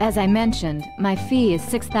 As I mentioned, my fee is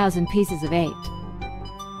 6,000 pieces of 8.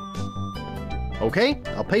 Okay,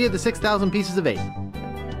 I'll pay you the 6,000 pieces of 8.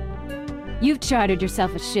 You've chartered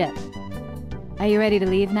yourself a ship. Are you ready to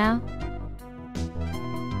leave now?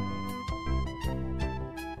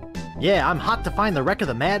 Yeah, I'm hot to find the wreck of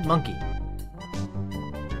the Mad Monkey.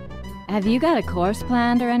 Have you got a course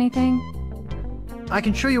planned or anything? I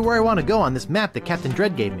can show you where I want to go on this map that Captain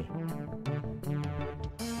Dread gave me.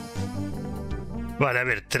 Vale, a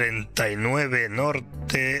ver, 39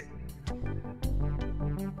 norte...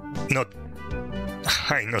 No...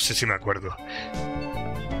 Ay, no sé si me acuerdo.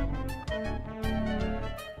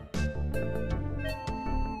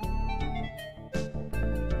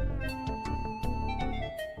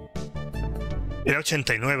 Era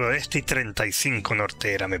 89 oeste y 35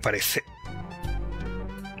 norte era, me parece.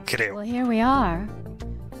 Creo. Well, here we are.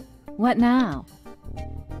 What now?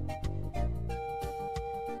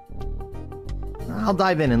 I'll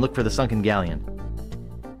dive in and look for the sunken galleon.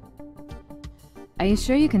 Are you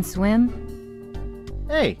sure you can swim?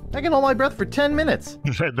 Hey, I can hold my breath for 10 minutes.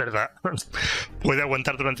 Es verdad. Puede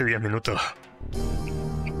aguantar durante 10 minutos.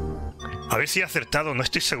 A ver si he acertado, no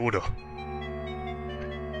estoy seguro.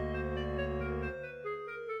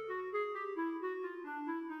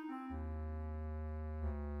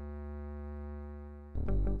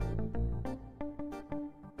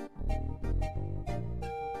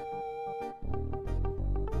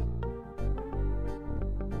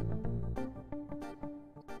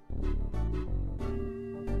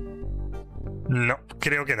 No,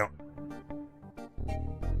 creo que no.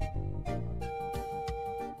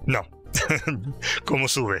 No. ¿Cómo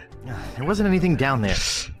sube? There wasn't anything down there.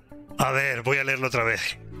 A ver, voy a leerlo otra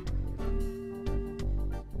vez.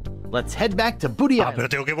 Let's head back to Booty Island. Pero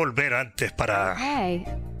tengo que volver antes para... Hey,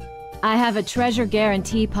 I have a treasure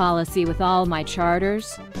guarantee policy with all my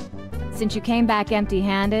charters. Since you came back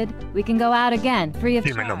empty-handed, we can go out again, free of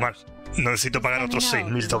Sí, charge. menos mal. No necesito pagar otros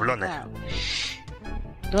 6.000 doblones.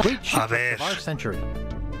 Great shipwrecks of our century.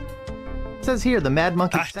 It says here the Mad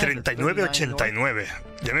Monkey Ah, 39.89.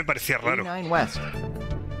 Ya me parecía raro. 39 west.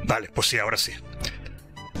 Vale, pues sí, ahora sí.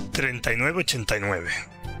 39,89.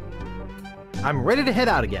 I'm ready to head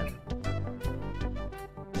out again.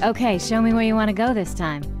 Okay, show me where you want to go this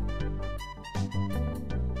time.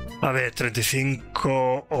 A ver,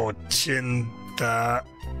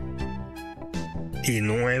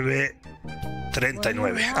 35,89.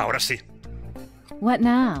 39. Ahora sí. What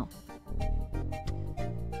now?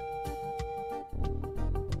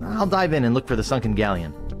 I'll dive in and look for the sunken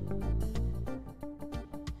galleon.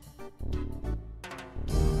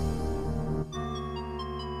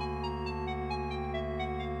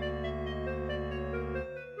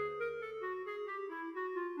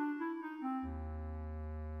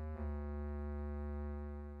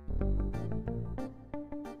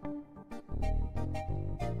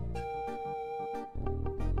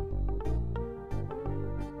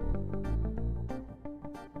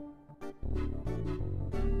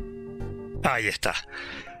 Ahí está.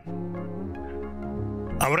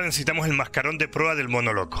 Ahora necesitamos el mascarón de proa del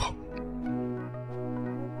mono loco.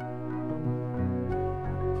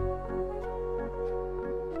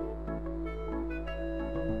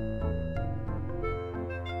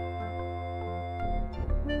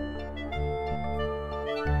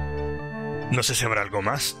 No sé si habrá algo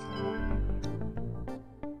más.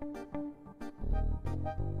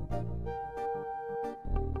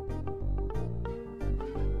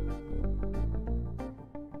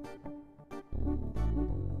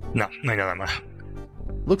 No, no hay nada más.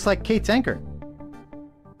 Looks like Kate's anchor.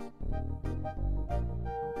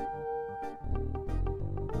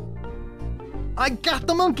 I got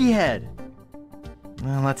the monkey head!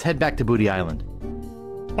 Well, let's head back to Booty Island.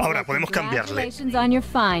 Ahora podemos cambiarle. Congratulations on your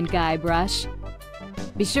find, Guybrush.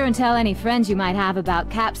 Be sure and tell any friends you might have about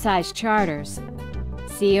capsized charters.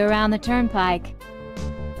 See you around the turnpike.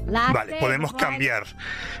 Vale, podemos cambiar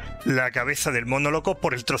la cabeza del mono loco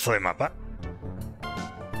por el trozo de mapa.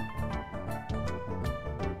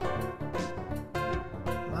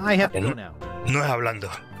 I have to go now. No es hablando.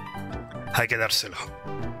 Hay que dárselo.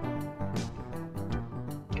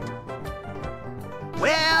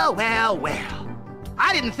 Well, well, well.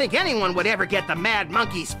 I didn't think anyone would ever get the Mad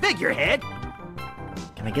Monkey's figurehead.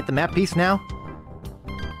 Can I get the map piece now?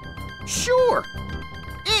 Sure.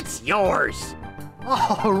 It's yours.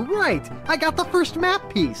 All right. I got the first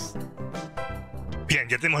map piece. Bien,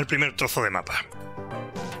 ya tenemos el primer trozo de mapa.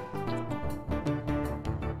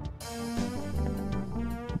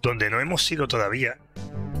 Donde no hemos ido todavía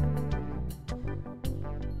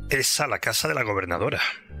es a la casa de la gobernadora.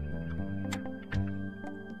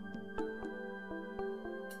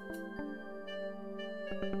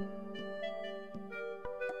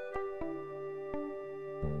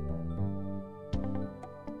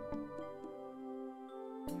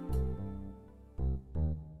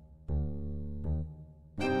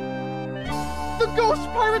 The ghost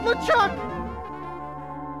pirate LeChuck!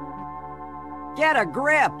 Get a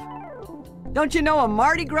grip! Don't you know a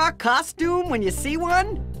Mardi Gras costume when you see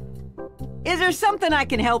one? Is there something I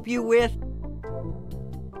can help you with?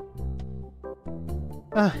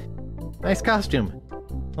 Nice costume.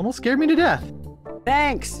 Almost scared me to death.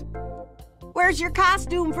 Thanks. Where's your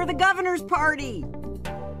costume for the governor's party?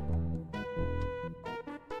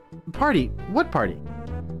 Party? What party?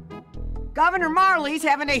 Governor Marley's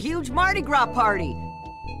having a huge Mardi Gras party.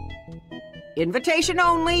 Invitation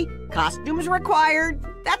only, costumes required,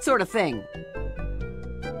 that sort of thing.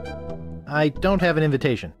 I don't have an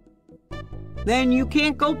invitation. Then you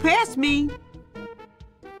can't go past me.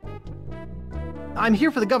 I'm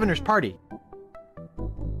here for the governor's party.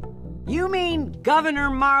 You mean Governor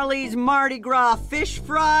Marley's Mardi Gras fish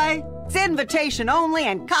fry? It's invitation only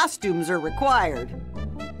and costumes are required.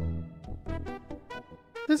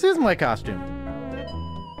 This is my costume.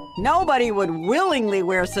 Nobody would willingly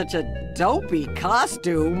wear such a dopey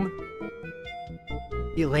costume.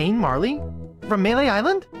 Elaine Marley? From Melee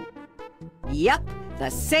Island? Yep, the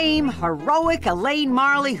same heroic Elaine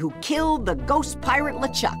Marley who killed the ghost pirate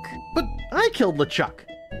LeChuck. But I killed LeChuck.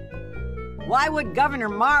 Why would Governor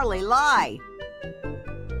Marley lie?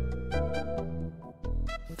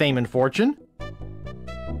 Fame and fortune?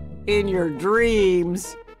 In your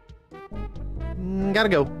dreams. Gotta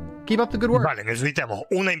go. Keep up the good work. Vale, necesitamos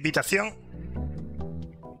una invitación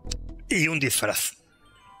y un disfraz.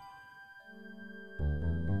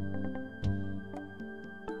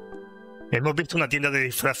 Hemos visto una tienda de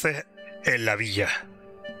disfraces en la villa.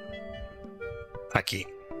 Aquí.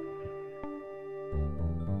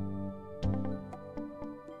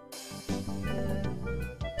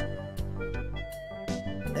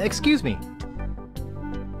 Excuse me.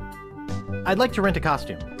 I'd like to rent a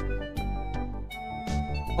costume.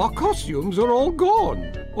 Our costumes are all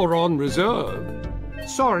gone, or on reserve.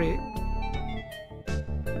 Sorry.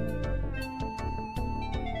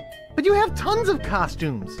 But you have tons of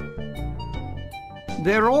costumes!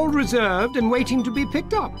 They're all reserved and waiting to be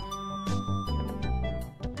picked up.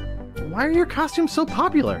 Why are your costumes so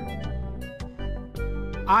popular?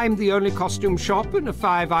 I'm the only costume shop in a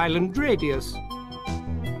 5-island radius.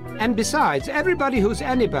 And besides, everybody who's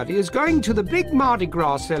anybody is going to the big Mardi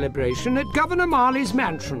Gras celebration at Governor Marley's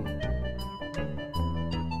mansion.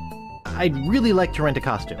 I'd really like to rent a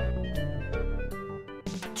costume.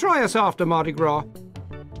 Try us after Mardi Gras.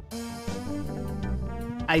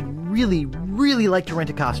 I'd really like to rent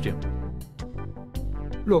a costume.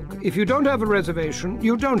 Look, if you don't have a reservation,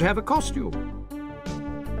 you don't have a costume.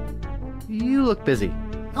 You look busy.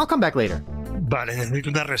 I'll come back later. Vale, necesito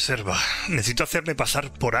una reserva. Necesito hacerme pasar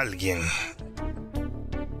por alguien.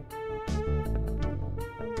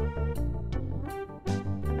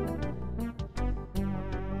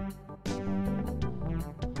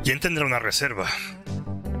 ¿Quién tendrá una reserva?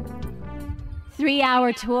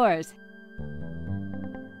 3-hour tours.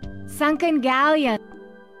 Sunken galleon.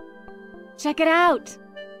 Check it out.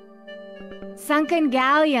 Sunken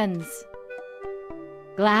galleons.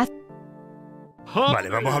 Glass. Vale,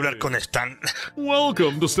 vamos a hablar con Stan.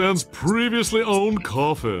 Welcome to Stan's previously owned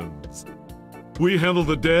coffins. We handle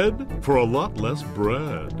the dead for a lot less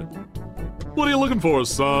bread. What are you looking for,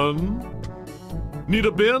 son? Need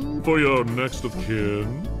a bin for your next of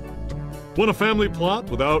kin? Want a family plot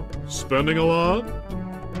without spending a lot?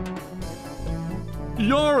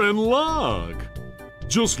 You're in luck!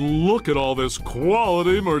 Just look at all this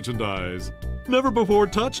quality merchandise. Never before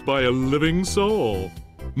touched by a living soul.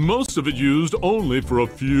 Most of it used only for a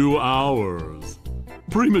few hours.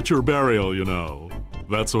 Premature burial, you know.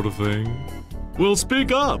 That sort of thing. Well,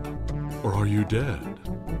 speak up. Or are you dead?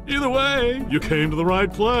 Either way, you came to the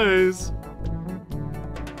right place.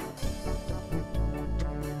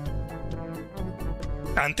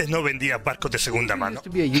 Antes no vendía barcos de segunda mano. Used to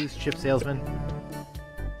be a used ship salesman.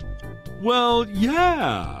 Well,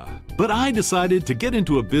 yeah. But I decided to get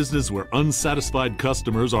into a business where unsatisfied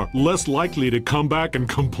customers are less likely to come back and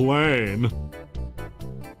complain.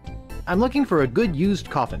 I'm looking for a good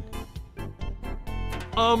used coffin.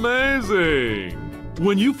 Amazing!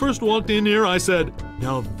 When you first walked in here, I said,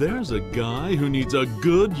 now there's a guy who needs a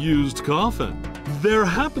good used coffin. There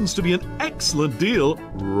happens to be an excellent deal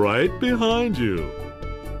right behind you.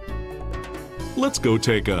 Let's go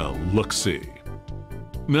take a look-see.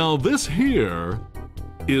 Now this here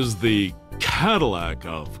is the Cadillac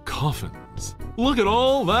of coffins. Look at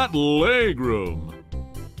all that leg room.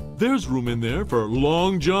 There's room in there for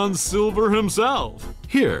Long John Silver himself.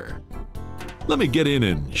 Here, let me get in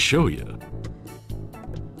and show you.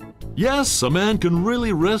 Yes, a man can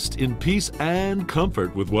really rest in peace and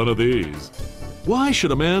comfort with one of these. Why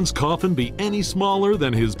should a man's coffin be any smaller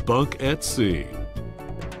than his bunk at sea?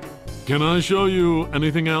 Can I show you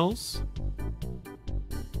anything else?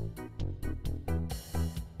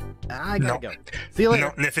 I gotta go. See you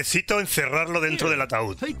later. No, necesito encerrarlo dentro del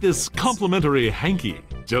ataúd. Take this complimentary hanky.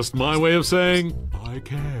 Just my way of saying, I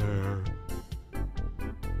care.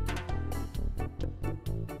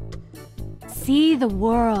 See the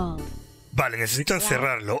world. Vale, necesito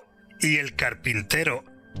encerrarlo. Y el carpintero.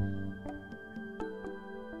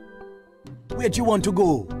 Where'd you want to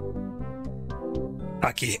go?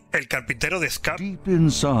 Aquí, el carpintero de escape. Deep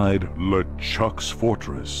inside LeChuck's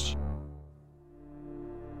fortress.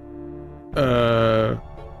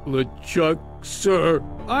 LeChuck, sir,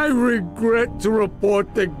 I regret to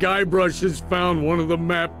report that Guybrush has found one of the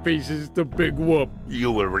map pieces to Big Whoop. You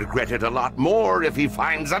will regret it a lot more if he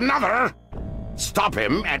finds another. Stop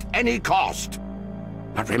him at any cost.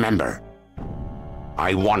 But remember,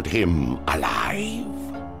 I want him alive.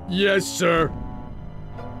 Yes, sir.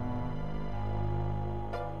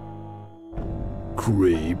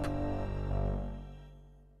 Creep.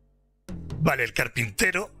 Vale, el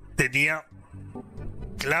carpintero tenía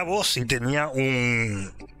clavos y tenía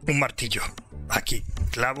un martillo. Aquí,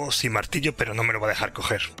 clavos y martillo, pero no me lo va a dejar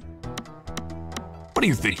coger. What do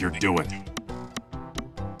you think you're doing?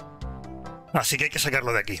 Así que hay que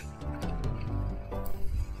sacarlo de aquí.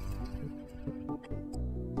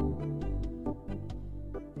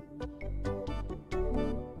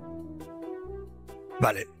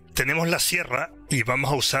 Vale, tenemos la sierra y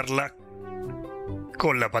vamos a usarla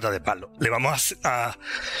con la pata de palo. Le vamos a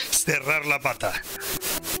cerrar la pata.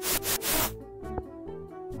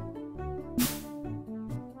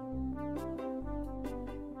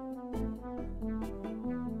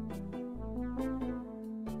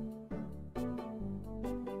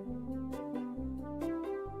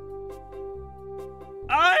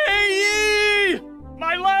 Aye!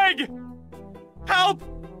 My leg! Help!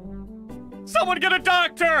 Someone get a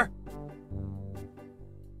doctor!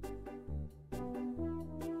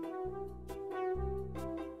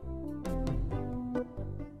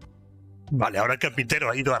 Vale, ahora el carpintero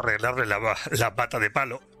ha ido a arreglarle la pata de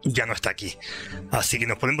palo. Ya no está aquí. Así que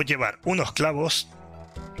nos podemos llevar unos clavos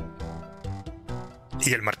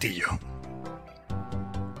y el martillo.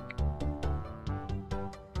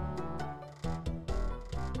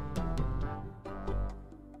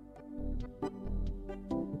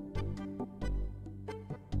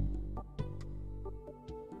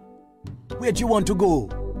 Where'd you want to go?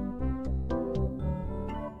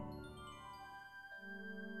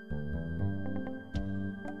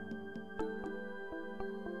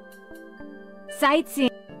 Sightseeing.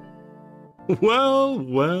 Well,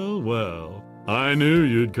 well, well. I knew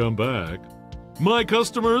you'd come back. My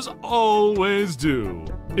customers always do,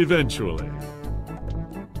 eventually.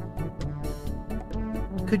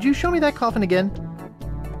 Could you show me that coffin again?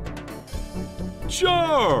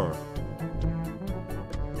 Sure!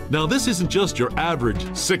 Now, this isn't just your average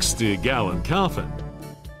 60-gallon coffin.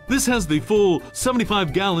 This has the full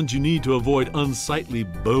 75 gallons you need to avoid unsightly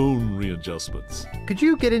bone readjustments. Could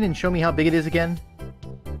you get in and show me how big it is again?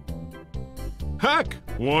 Heck,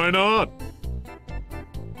 why not?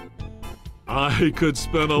 I could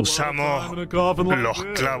spend a lot of time in a coffin like los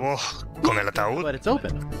this. clavos con el ataúd. But it's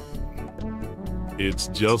open. It's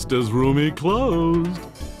just as roomy closed.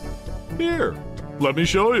 Here, let me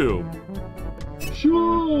show you.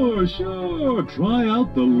 Sure, sure. Try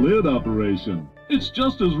out the lid operation. It's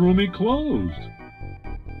just as roomy closed.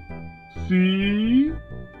 See?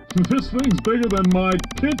 This thing's bigger than my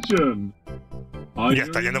kitchen. Ya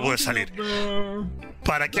está, ya no puede salir.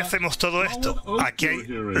 ¿Para qué hacemos todo esto? Aquí hay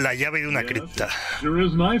la llave de una cripta. Sure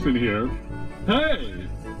is nice in here. Hey,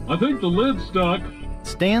 I think the lid's stuck.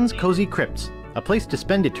 Stan's Cozy Crypts. A place to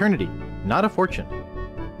spend eternity, not a fortune.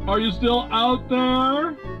 Are you still out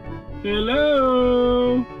there?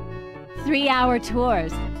 Hello? 3-hour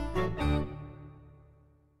tours.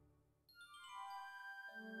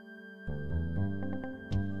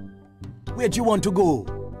 Where'd you want to go?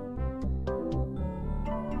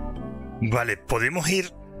 Vale, podemos ir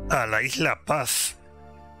a la Isla Paz,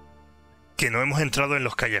 que no hemos entrado en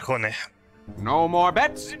los callejones. No more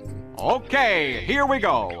bets? Okay, here we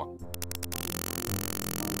go.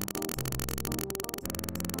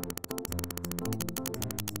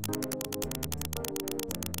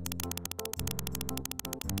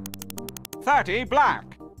 $30 black.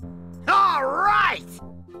 All right!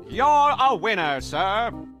 You're a winner,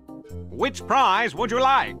 sir. Which prize would you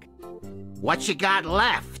like? What you got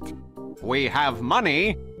left? We have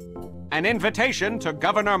money, an invitation to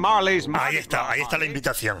Governor Marley's Ahí está la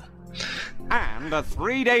invitación. and a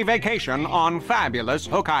 3-day vacation on fabulous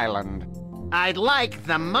Hook Island. I'd like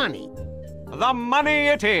the money. The money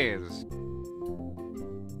it is.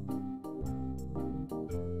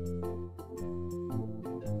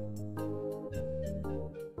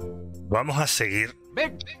 Vamos a seguir.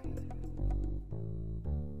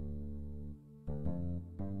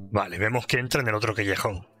 Vale, vemos que entra en el otro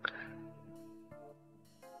callejón.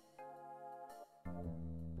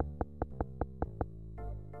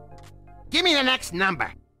 Give me the next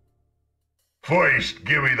number. First,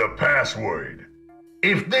 give me the password.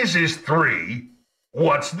 If this is 3,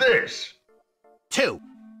 what's this? 2.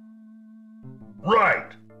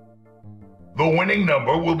 Right. The winning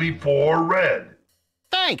number will be 4 red.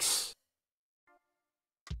 Thanks.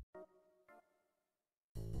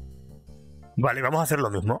 Vale, vamos a hacer lo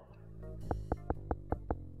mismo.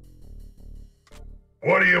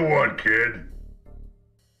 What do you want, kid?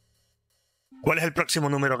 ¿Cuál es el próximo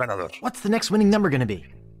número ganador? What's the next winning number gonna be?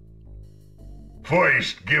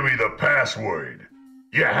 First, give me the password.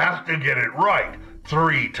 You have to get it right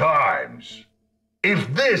 3 times.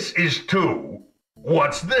 If this is 2,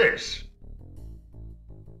 what's this?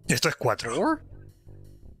 Esto es 4.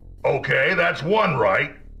 Okay, that's 1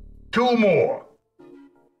 right. 2 more.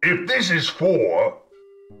 If this is 4,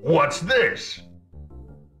 what's this?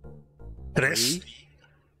 3.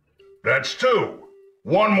 That's 2.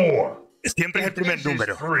 1 more. Siempre es el primer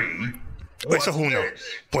número. Eso es 1.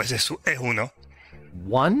 Pues es 1.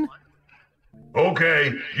 1?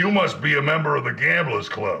 Okay, you must be a member of the Gamblers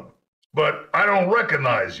Club, but I don't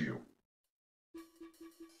recognize you.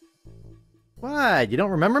 What? You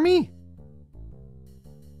don't remember me?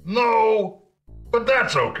 No, but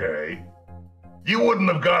that's okay. You wouldn't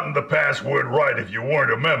have gotten the password right if you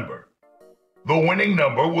weren't a member. The winning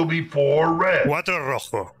number will be 4 red. 4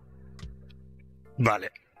 rojo. Vale.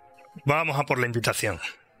 Vamos a por la invitación.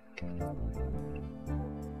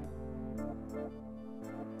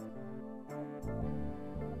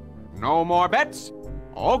 No more bets?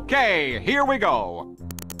 Okay, here we go.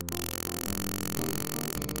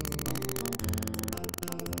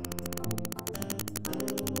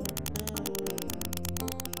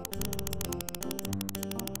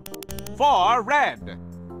 4 red.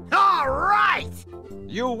 All right!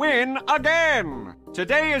 You win again.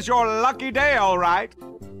 Today is your lucky day, all right.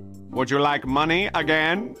 Would you like money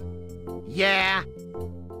again? Yeah.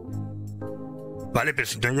 Vale, pero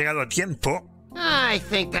si no he llegado a tiempo... I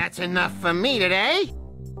think that's enough for me today.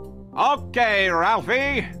 Okay,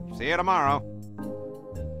 Ralphie. See you tomorrow.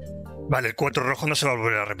 Vale, el 4 rojo no se va a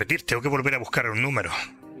volver a repetir. Tengo que volver a buscar un número.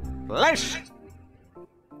 Flesh.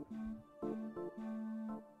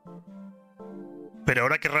 Pero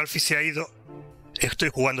ahora que Ralphie se ha ido, estoy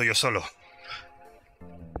jugando yo solo.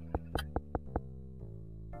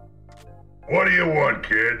 What do you want,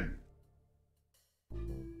 kid?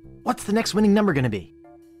 What's the next winning number gonna be?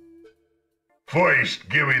 First,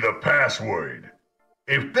 give me the password.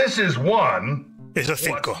 If this is 1, Eso es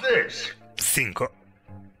 5. what's this? 5.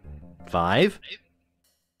 5.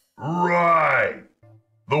 Right.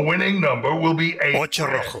 The winning number will be 8. 8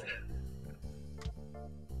 rojo.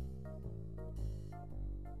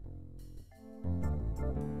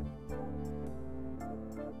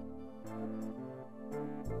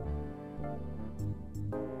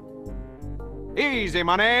 Easy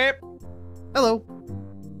money. Hello.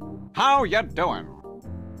 How you doing?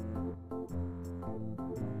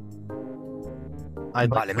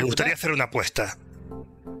 Vale, me gustaría hacer una apuesta.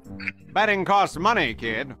 Betting costs money,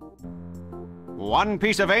 kid. 1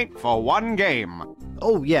 piece of 8 for 1 game.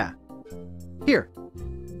 Oh, yeah. Here.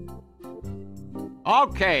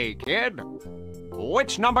 Okay, kid.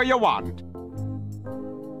 Which number you want?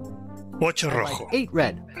 8 rojo. 8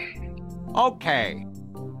 red. Okay.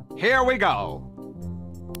 Here we go.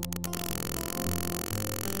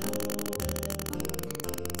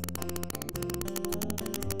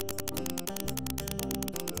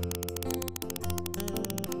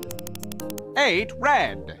 Eight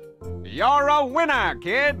red. You're a winner,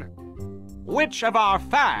 kid. Which of our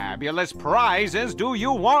fabulous prizes do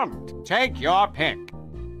you want? Take your pick.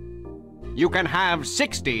 You can have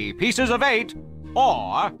 60 pieces of 8,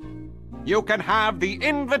 or you can have the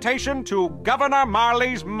invitation to Governor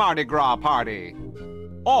Marley's Mardi Gras party.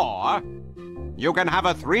 Or you can have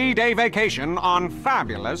a 3-day vacation on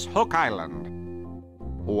fabulous Hook Island.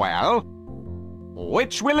 Well,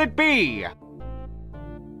 which will it be?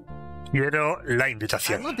 Quiero la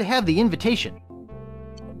invitación. I'd love to have the invitation.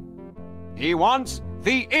 He wants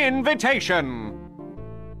the invitation.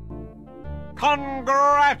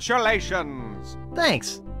 Congratulations!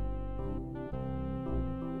 Thanks.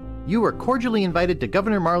 You are cordially invited to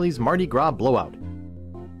Governor Marley's Mardi Gras blowout.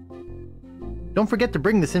 Don't forget to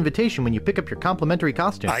bring this invitation when you pick up your complimentary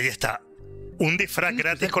costume. Ahí está. Un disfraz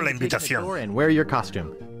gratis con la invitación. And wear your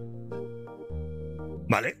costume.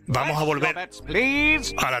 Vale, vamos a volver a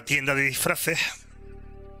la tienda de disfraces.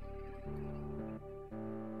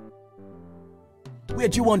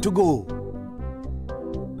 Where'd you want to go?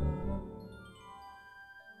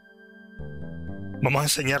 Vamos a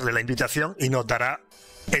enseñarle la invitación y nos dará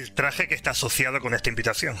el traje que está asociado con esta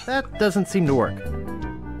invitación. That doesn't seem to work.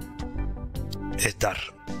 Es dar.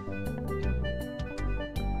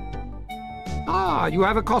 Ah, you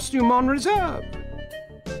have a costume on reserve.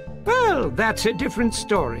 Well, that's a different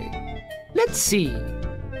story. Let's see.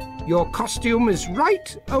 Your costume is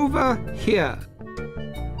right over here.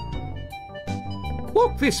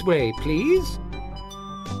 Walk this way, please.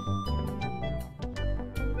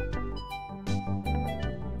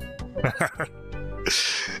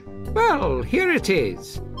 Well, here it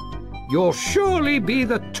is. You'll surely be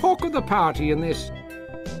the talk of the party in this.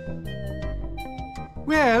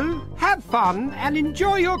 Well, have fun and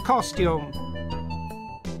enjoy your costume.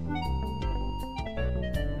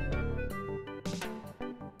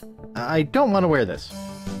 I don't want to wear this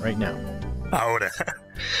right now. Ahora.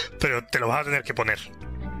 Pero te lo vas a tener que poner.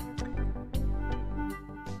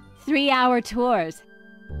 3-hour tours.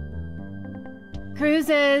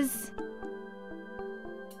 Cruises.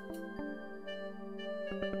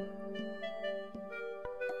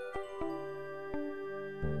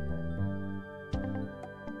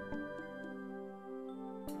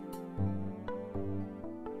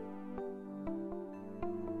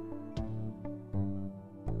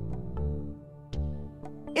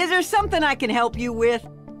 Is there something I can help you with?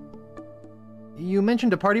 You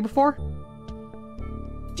mentioned a party before?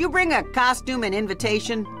 Did you bring a costume and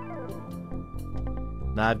invitation?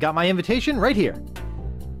 I've got my invitation right here.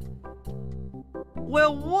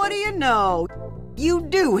 Well, what do you know? You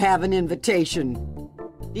do have an invitation.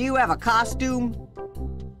 Do you have a costume?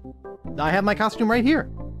 I have my costume right here.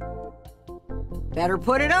 Better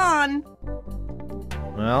put it on.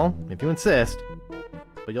 Well, if you insist.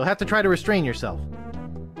 But you'll have to try to restrain yourself.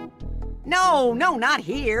 No, not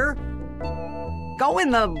here. Go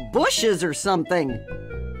in the bushes or something.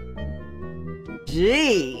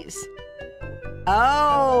 Jeez.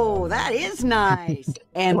 Oh, that is nice.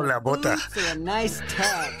 And Con la bota. boots are a nice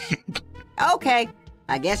touch. Okay,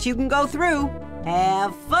 I guess you can go through.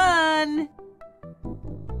 Have fun.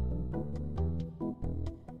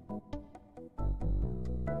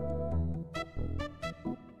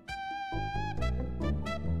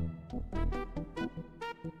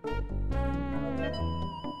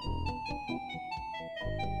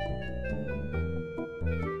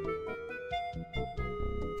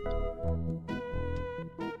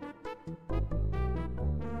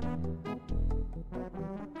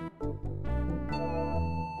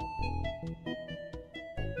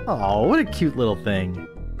 Oh, what a cute little thing.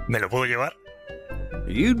 ¿Me lo puedo llevar?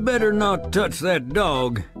 You'd better not touch that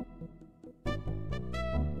dog.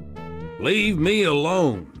 Leave me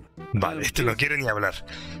alone. Vale, este no quiere ni hablar.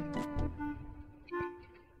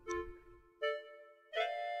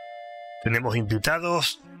 Tenemos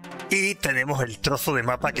invitados y tenemos el trozo de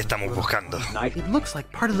mapa que estamos buscando.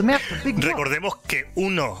 Recordemos que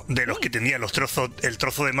uno de los que tenía el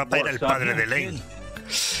trozo de mapa era el padre de Lane.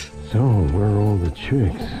 So, where are all the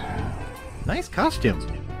chicks? Nice costume.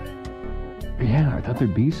 Yeah, I thought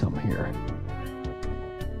there'd be some here.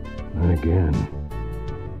 Again.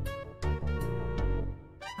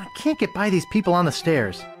 I can't get by these people on the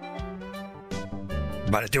stairs.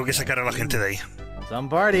 Vale, tengo que sacar a la gente de ahí. Some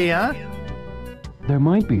party, huh? There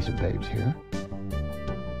might be some babes here.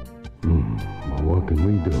 Well, what can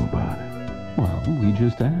we do about it? Well, we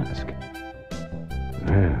just ask.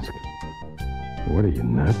 Ask? What are you,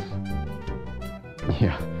 nuts?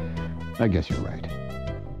 Yeah, I guess you're right.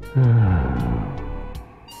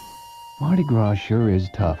 Mardi Gras sure is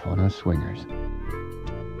tough on us swingers.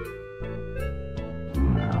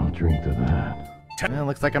 I'll drink to that. Well,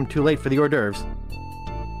 looks like I'm too late for the hors d'oeuvres.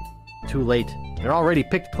 Too late. They're already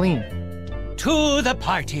picked clean. To the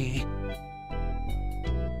party.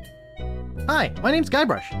 Hi, my name's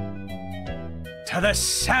Guybrush. To the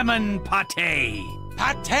salmon pate.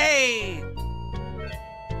 Pate!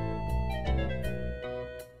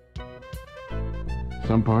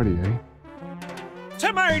 Some party, eh?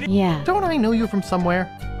 To murder! Yeah. Don't I know you from somewhere?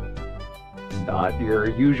 Not your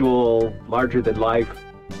usual larger-than-life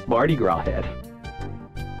Mardi Gras head.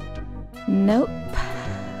 Nope.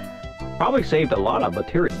 Probably saved a lot of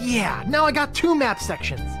material. Yeah, now I got 2 map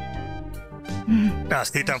sections.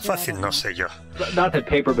 Así tan fácil, no sé yo. Not that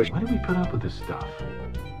paper, but why do we put up with this stuff?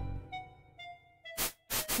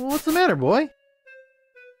 Well, what's the matter, boy?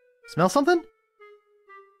 Smell something?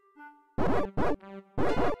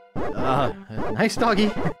 Nice doggy.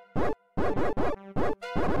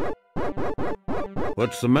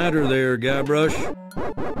 What's the matter there, Guybrush?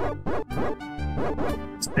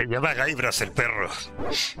 Se llama Guybrush el perro.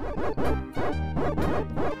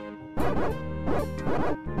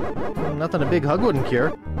 Nothing a big hug wouldn't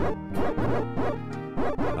cure.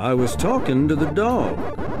 I was talking to the dog.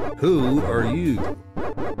 Who are you?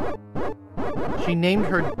 She named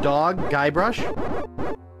her dog Guybrush?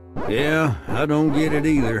 Yeah, I don't get it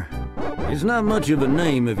either. It's not much of a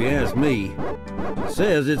name if you ask me. She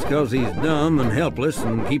says it's 'cause he's dumb and helpless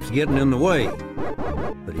and keeps getting in the way.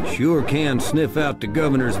 But he sure can sniff out the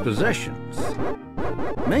governor's possessions.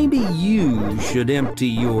 Maybe you should empty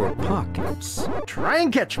your pockets. Try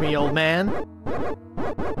and catch me, old man.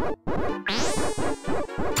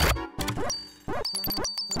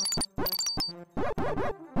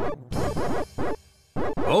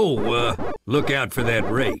 Oh, look out for that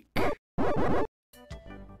rake.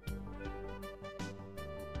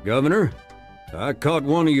 Governor, I caught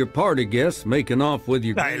one of your party guests making off with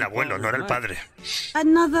your... el abuelo, no era el padre.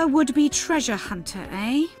 Another would-be treasure hunter,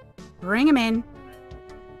 eh? Bring him in.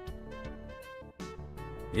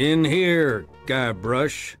 In here,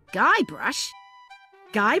 Guybrush. Guybrush?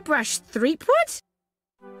 Guybrush Threepwood?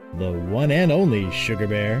 The one and only Sugar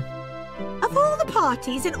Bear. Of all the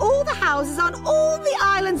parties in all the houses on all the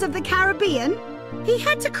islands of the Caribbean, he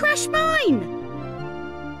had to crash mine.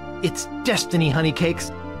 It's destiny,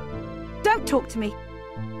 honeycakes. Don't talk to me.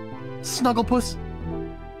 Snugglepuss.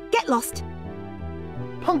 Get lost.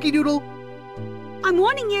 Punky Doodle. I'm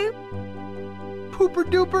warning you. Pooper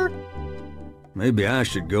Duper. Maybe I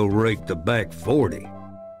should go rake the back 40.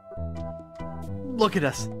 Look at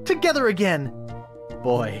us, together again.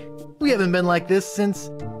 Boy, we haven't been like this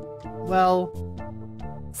since, well...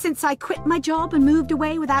 Since I quit my job and moved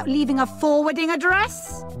away without leaving a forwarding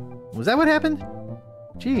address? Was that what happened?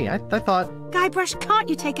 Gee, I thought... Guybrush, can't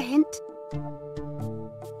you take a hint?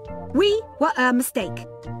 We were a mistake.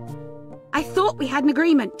 I thought we had an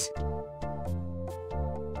agreement.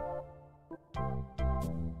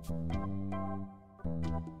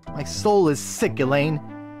 My soul is sick, Elaine.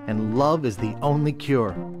 and love is the only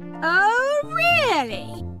cure. Oh, really?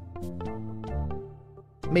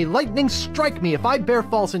 May lightning strike me if I bear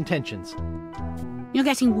false intentions. You're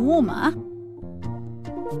getting warmer.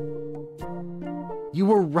 You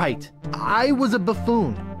were right. I was a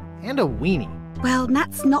buffoon. And a weenie. Well,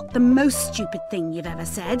 that's not the most stupid thing you've ever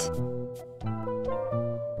said.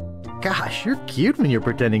 Gosh, you're cute when you're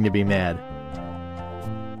pretending to be mad.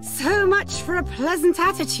 So much for a pleasant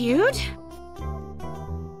attitude.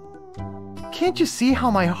 Can't you see how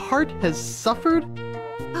my heart has suffered?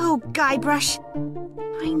 Oh, Guybrush.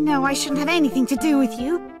 I know I shouldn't have anything to do with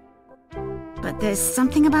you. But there's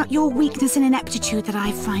something about your weakness and ineptitude that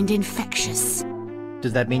I find infectious.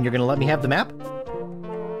 Does that mean you're gonna let me have the map?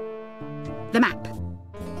 The map.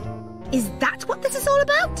 Is that what this is all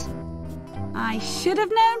about? I should have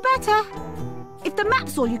known better. If the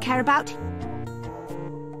map's all you care about...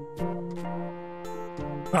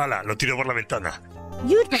 ¡Hala! Lo tiro por la ventana.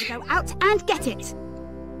 You'd better go out and get it.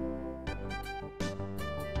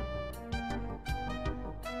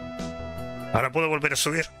 ¿Ahora puedo volver a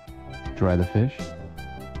subir? Try the fish?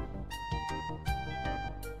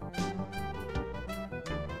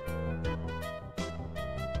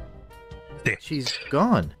 She's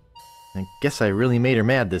gone. I guess I really made her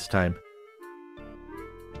mad this time.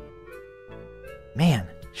 Man,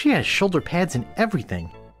 she has shoulder pads and everything.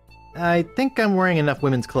 I think I'm wearing enough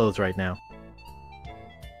women's clothes right now.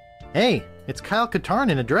 Hey, it's Kyle Katarn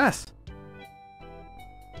in a dress.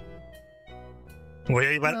 Voy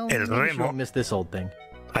a llevar el remo. Don't miss this old thing.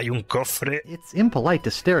 Hay un cofre. It's impolite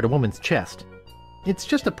to stare at a woman's chest. It's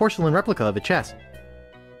just a porcelain replica of a chest.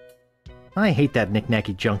 I hate that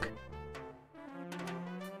knick-knacky junk.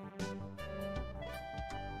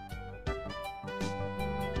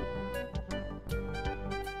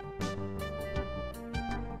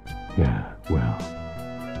 Yeah, well,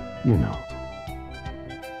 you know.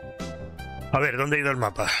 A ver, ¿dónde ha ido el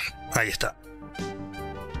mapa? Ahí está.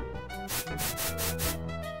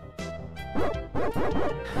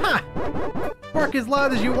 Ha! Bark as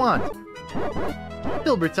loud as you want.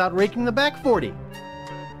 Hilbert's out raking the back 40.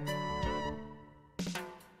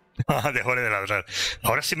 Dejó de ladrar.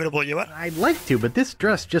 ¿Ahora sí me lo puedo llevar? I'd like to, but this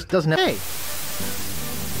dress just doesn't have... Hey!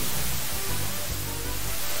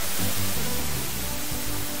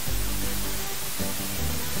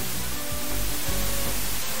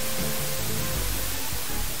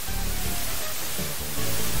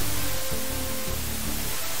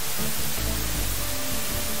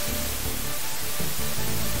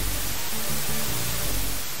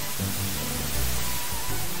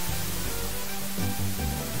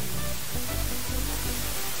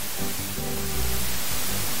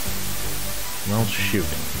 Well, shoot.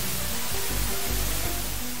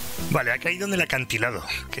 Vale, ha caído en el acantilado,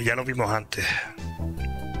 que ya lo vimos antes.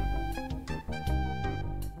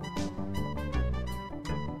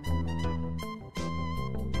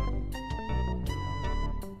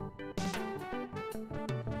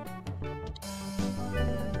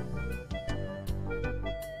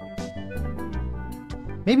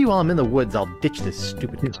 Maybe while I'm in the woods, I'll ditch this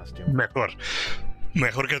stupid costume. Mejor.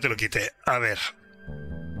 Mejor que te lo quite. A ver.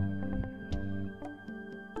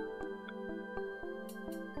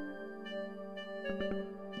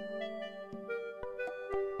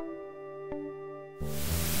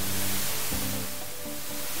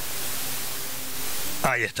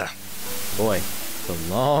 Ahí está. Boy, it's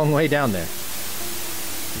a long way down there.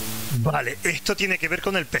 Vale, esto tiene que ver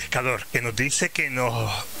con el pescador, que nos dice que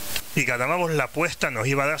si ganábamos la apuesta nos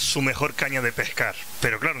iba a dar su mejor caña de pescar.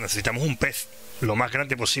 Pero claro, necesitamos un pez, lo más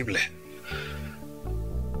grande posible.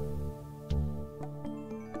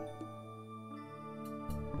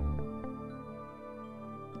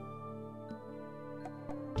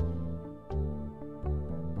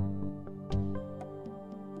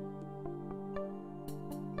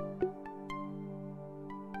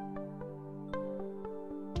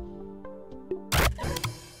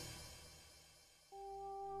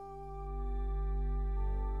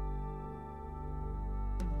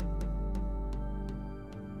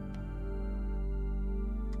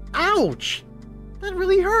 Ouch! That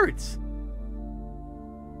really hurts!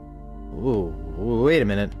 Ooh, wait a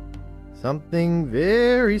minute. Something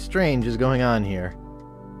very strange is going on here.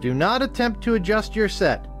 Do not attempt to adjust your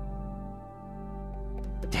set.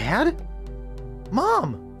 Dad?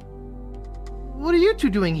 Mom? What are you two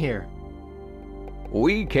doing here?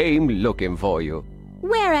 We came looking for you.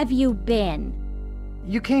 Where have you been?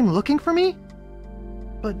 You came looking for me?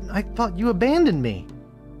 But I thought you abandoned me.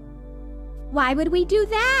 Why would we do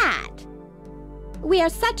that? We are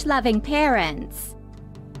such loving parents.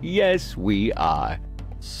 Yes, we are.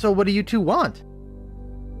 So what do you two want?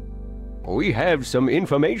 We have some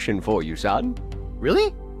information for you, son.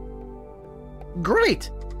 Really? Great!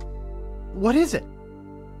 What is it?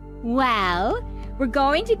 Well, we're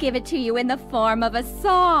going to give it to you in the form of a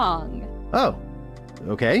song. Oh,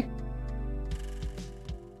 okay.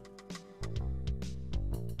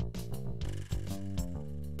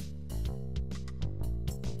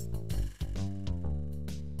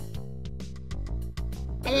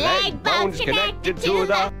 Leg bones connected to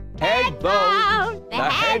the head bone. The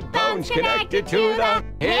head bone's connected to the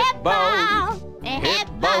hip bone. The hip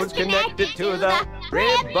bone's connected to the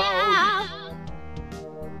rib bone.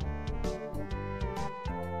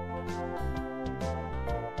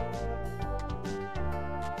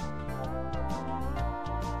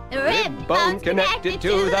 The rib bone's connected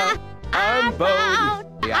to the arm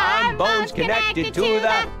bone. The arm bone's connected to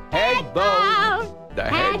the head bone. The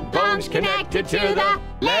head bone's connected to the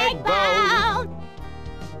leg bone.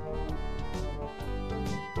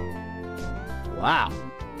 Wow.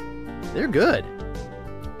 They're good.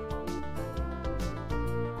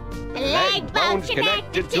 The leg bone's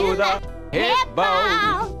connected to the hip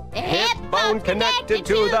bone. The hip bone's connected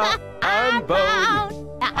to the arm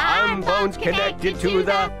bone. The arm bone's connected to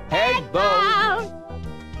the head bone.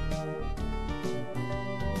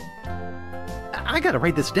 I gotta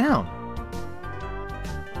write this down.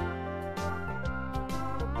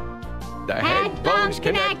 The head bone's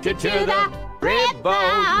connected to the rib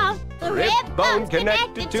bone. The rib bone's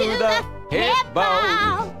connected to the hip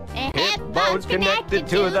bone. The hip bone's connected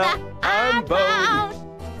to the arm bone.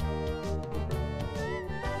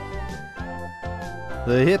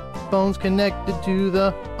 The hip bone's connected to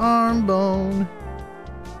the arm bone.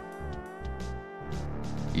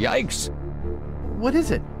 Yikes. What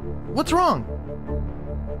is it? What's wrong?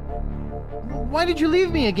 Why did you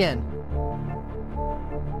leave me again?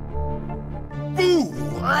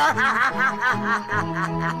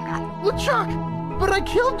 LeChuck, but I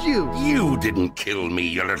killed you! You didn't kill me,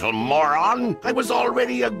 you little moron! I was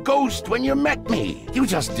already a ghost when you met me. You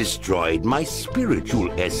just destroyed my spiritual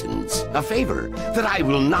essence, a favor that I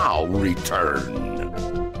will now return.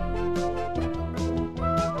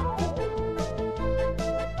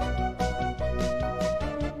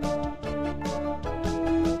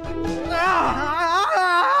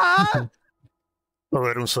 Todo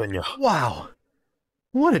era un sueño. Wow.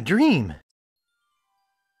 What a dream.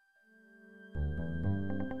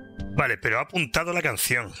 Vale, pero ha apuntado la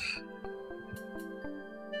canción.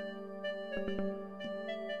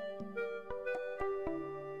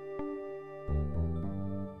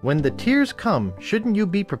 When the tears come, shouldn't you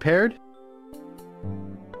be prepared?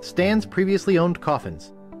 Stan's previously owned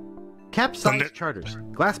coffins. Capsized charters.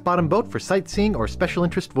 Glass-bottom boat for sightseeing or special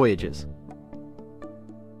interest voyages.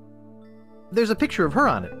 There's a picture of her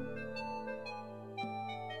on it.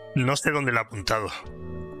 No sé dónde la ha apuntado.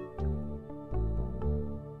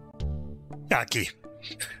 Aquí.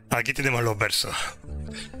 Aquí tenemos los versos.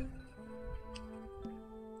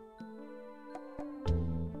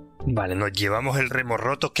 Vale, nos llevamos el remo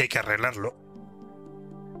roto que hay que arreglarlo.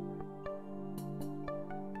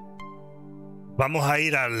 Vamos a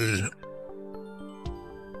ir al...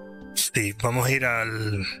 Sí, vamos a ir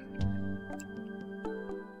al...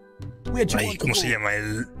 Ahí, ¿cómo se llama?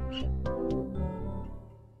 El...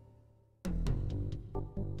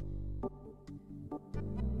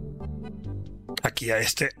 Aquí a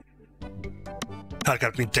este. Al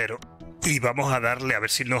carpintero. Y vamos a darle a ver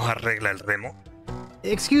si nos arregla el remo.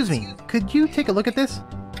 Excuse me, could you take a look at this?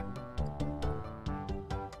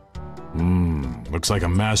 Looks like a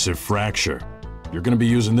massive fracture. You're gonna be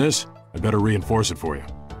using this? I better reinforce it for you.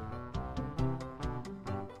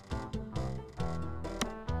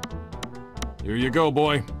 Here you go,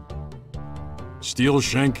 boy. Steel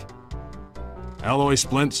shank. Alloy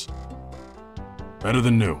splints. Better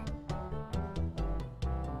than new.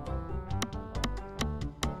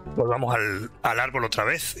 Volvamos al árbol otra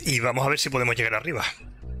vez y vamos a ver si podemos llegar arriba.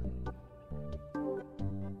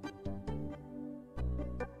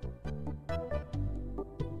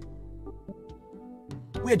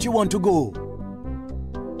 Where'd you want to go?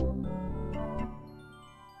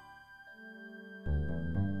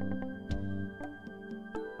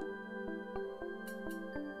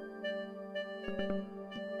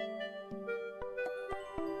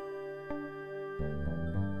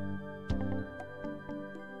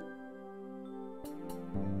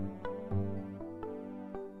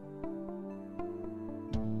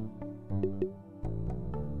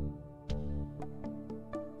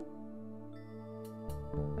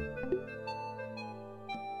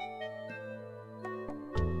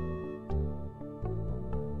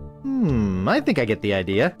 I think I get the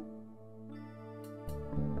idea.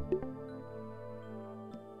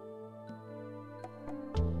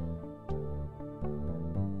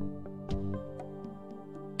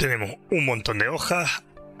 Tenemos un montón de hojas.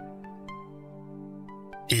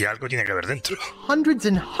 Y algo tiene que haber dentro. Hundreds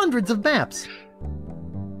and hundreds of maps.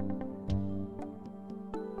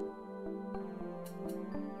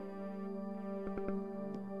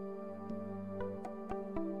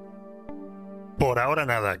 Por ahora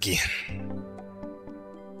nada aquí.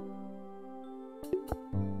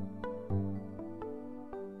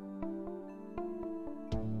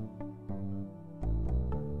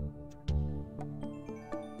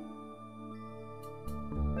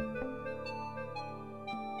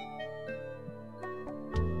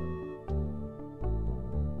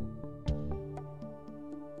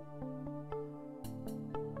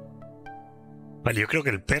 Vale, yo creo que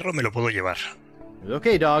el perro me lo puedo llevar. Ok,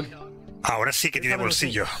 dog. Ahora sí que tiene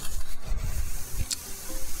bolsillos.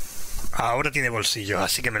 Ahora tiene bolsillos,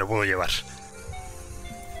 así que me lo puedo llevar.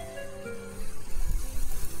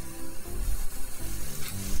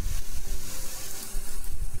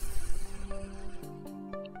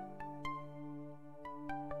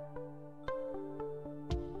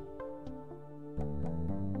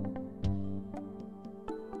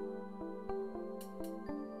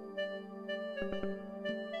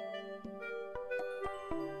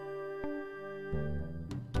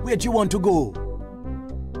 Where do you want to go?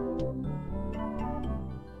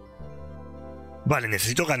 Vale,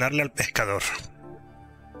 necesito ganarle al pescador.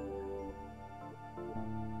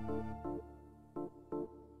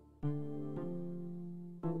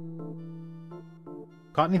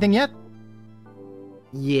 Caught anything yet?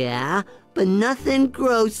 Yeah, but nothing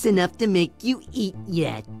gross enough to make you eat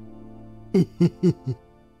yet.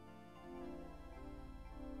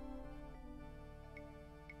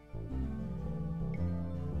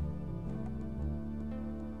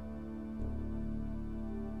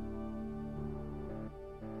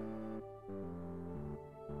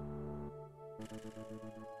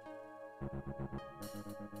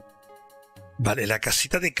 Vale, la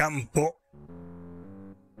casita de campo.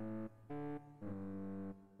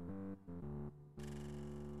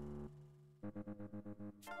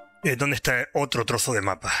 Es donde está otro trozo de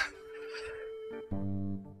mapa.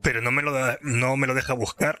 Pero no me lo deja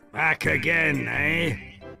buscar. Back again,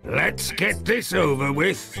 eh? Let's get this over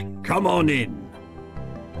with. Come on in.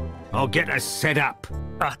 I'll get us set up.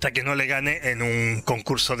 Hasta que no le gane en un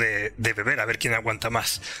concurso de beber, a ver quién aguanta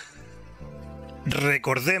más.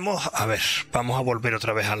 Recordemos, a ver, vamos a volver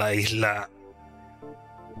otra vez a la isla,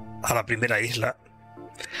 a la primera isla.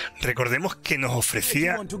 Recordemos que nos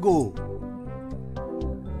ofrecía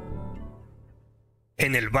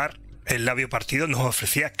en el bar, el labio partido, nos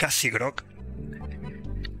ofrecía casi grog,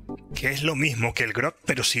 que es lo mismo que el grog,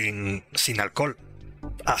 pero sin alcohol.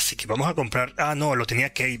 Así que vamos a comprar... Ah, no, lo tenía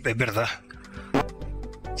Kate, es verdad.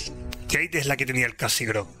 Kate es la que tenía el casi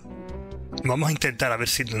grog. Vamos a intentar a ver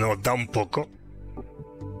si nos da un poco.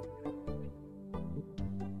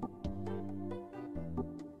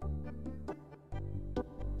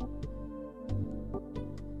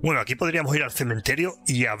 Bueno, aquí podríamos ir al cementerio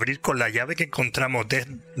y abrir con la llave que encontramos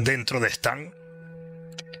dentro de Stan.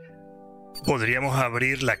 Podríamos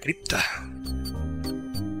abrir la cripta.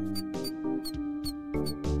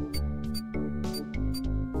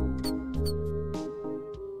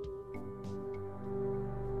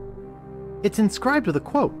 It's inscribed with a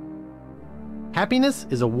quote. Happiness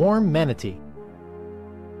is a warm manatee.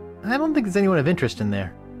 I don't think there's anyone of interest in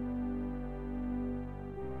there.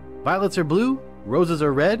 Violets are blue, roses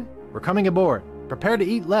are red. We're coming aboard. Prepare to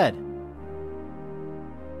eat lead.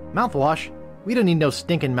 Mouthwash? We don't need no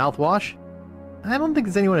stinking mouthwash. I don't think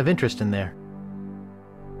there's anyone of interest in there.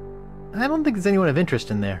 I don't think there's anyone of interest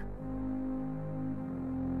in there.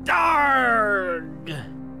 Darg!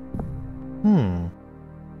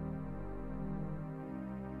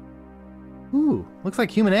 Ooh, looks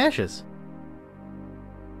like human ashes.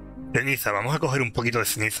 Ceniza, vamos a coger un poquito de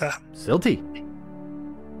ceniza. Silty.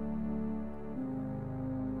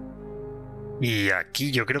 Y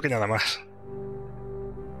aquí yo creo que nada más.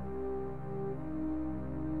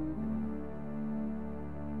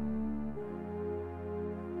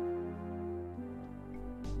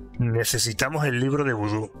 Necesitamos el libro de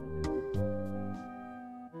vudú.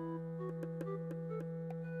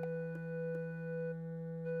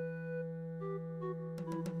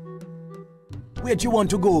 Where do you want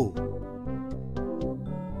to go?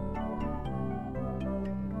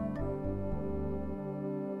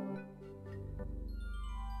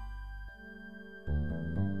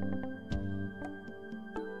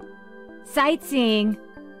 Sightseeing.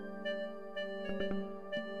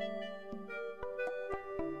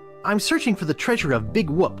 I'm searching for the treasure of Big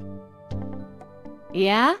Whoop.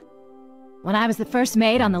 Yeah? When I was the first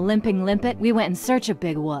mate on the Limping Limpet, we went in search of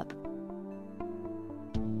Big Whoop.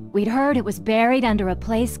 We'd heard it was buried under a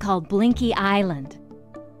place called Blinky Island.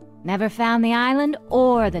 Never found the island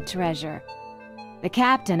or the treasure. The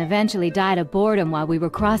captain eventually died of boredom while we were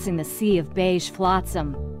crossing the sea of beige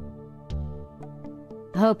flotsam.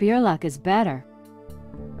 Hope your luck is better.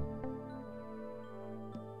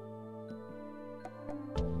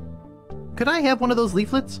 Could I have one of those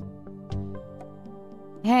leaflets?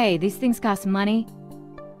 Hey, these things cost money.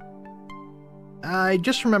 I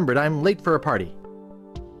just remembered I'm late for a party.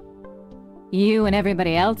 You and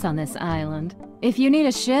everybody else on this island. If you need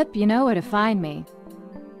a ship, you know where to find me.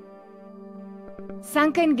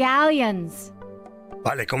 Sunken galleons.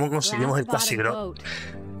 Vale, ¿cómo conseguimos el Casigro?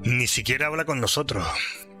 Ni siquiera habla con nosotros.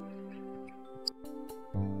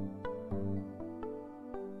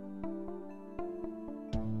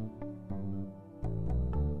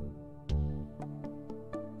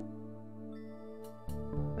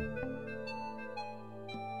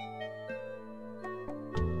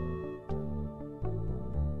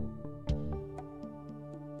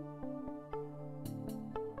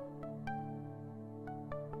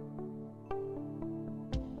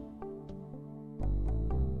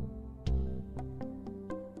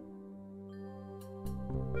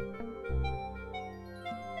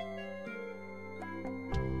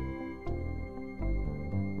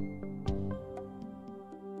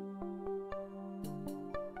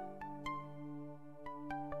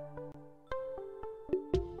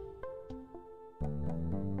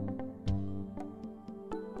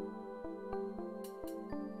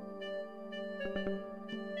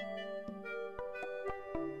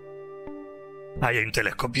 Ahí hay un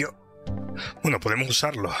telescopio. Bueno, podemos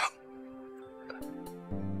usarlo.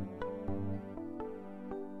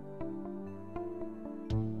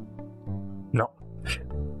 No.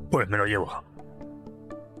 Pues me lo llevo.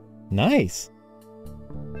 Nice.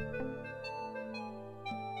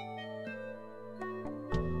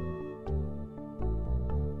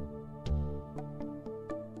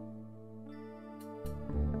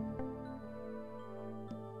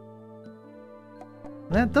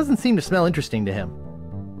 That doesn't seem to smell interesting to him.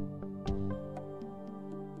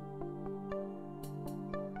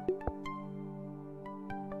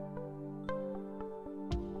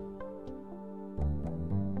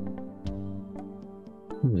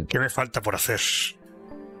 ¿Qué me falta por hacer?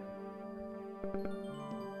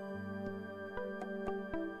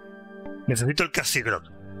 Necesito el Casigro.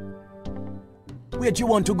 Where do you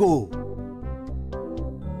want to go?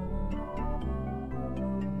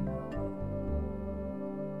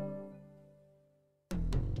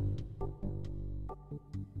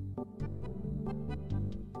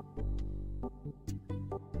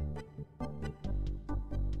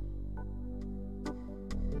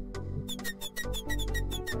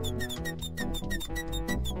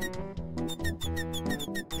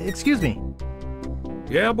 Excuse me.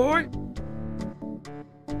 Yeah, boy?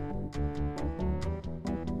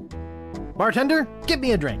 Bartender, give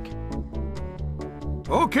me a drink.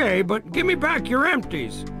 Okay, but give me back your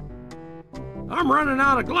empties. I'm running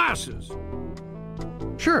out of glasses.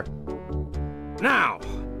 Sure. Now,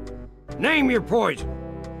 name your poison.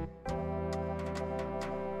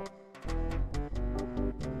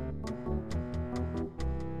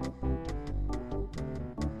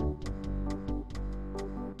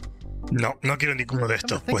 No, no quiero ninguno de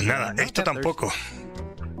estos. Pues nada, esto tampoco.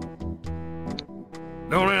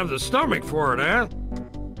 Don't have the stomach for it, eh?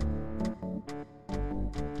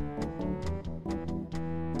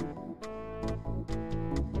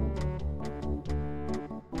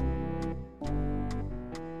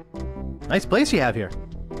 Nice place you have here.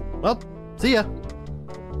 Well, see ya.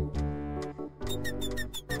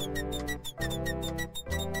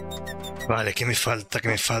 Vale, ¿qué me falta? ¿Qué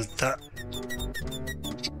me falta?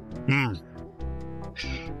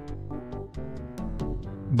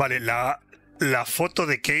 Vale, la foto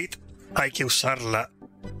de Kate hay que usarla.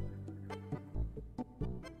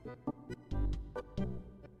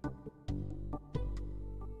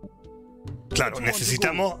 Claro,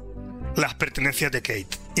 necesitamos las pertenencias de Kate.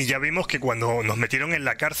 Y ya vimos que cuando nos metieron en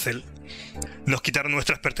la cárcel, nos quitaron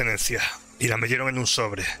nuestras pertenencias y las metieron en un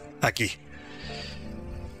sobre, aquí.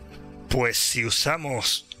 Pues si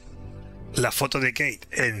usamos la foto de Kate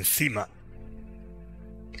encima,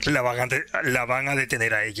 la van a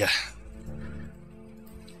detener a ella.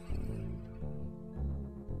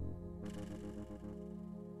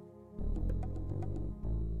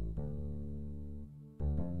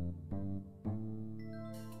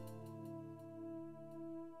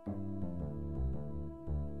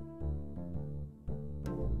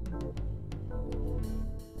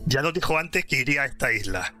 Ya nos dijo antes que iría a esta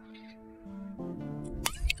isla.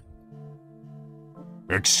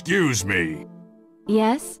 Excuse me.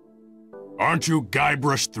 Yes? Aren't you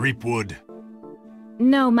Guybrush Threepwood?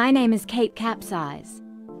 No, my name is Kate Capsize.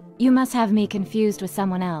 You must have me confused with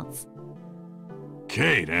someone else.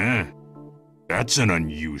 Kate, eh? That's an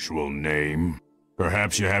unusual name.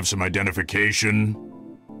 Perhaps you have some identification?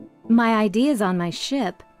 My ID is on my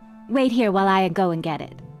ship. Wait here while I go and get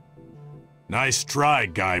it. Nice try,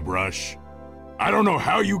 Guybrush. I don't know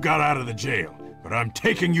how you got out of the jail, but I'm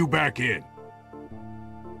taking you back in.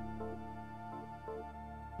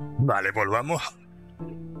 Vale, volvamos.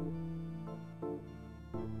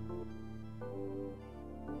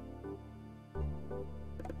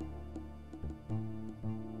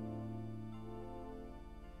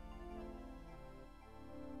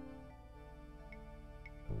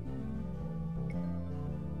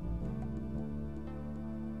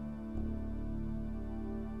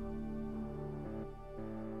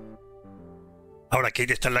 Ahora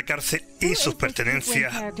Kate está en la cárcel y sus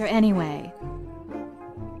pertenencias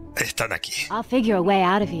están aquí. I'll figure a way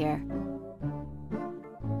out of here.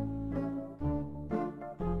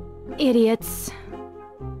 Idiots.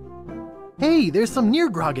 Hey, there's some near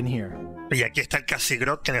grog in here. Y aquí está el casi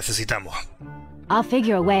grog que necesitamos. I'll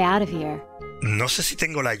figure a way out of here. No sé si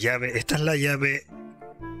tengo la llave. Esta es la llave.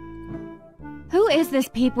 Who is this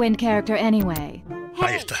Peepwind character anyway?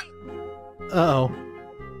 Ahí está. Uh-oh.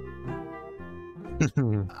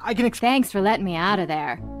 I can Thanks for letting me out of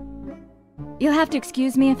there. You'll have to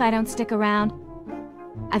excuse me if I don't stick around.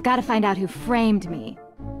 I've got to find out who framed me.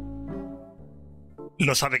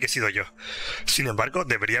 No sabe que he sido yo. Sin embargo,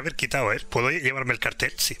 debería haber quitado, ¿eh? ¿Puedo llevarme el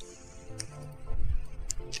cartel? Sí.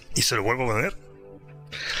 Y se lo vuelvo a poner.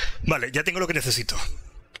 Vale, ya tengo lo que necesito.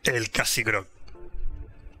 El casi grog.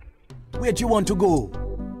 Where do you want to go?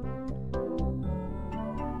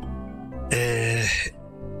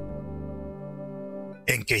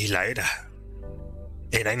 ¿En qué isla era?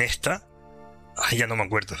 ¿Era en esta? Ay, ya no me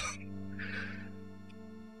acuerdo.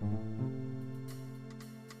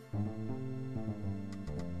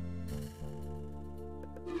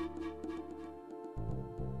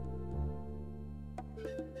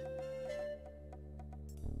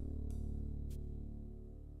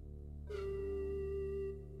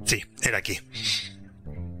 Sí, era aquí.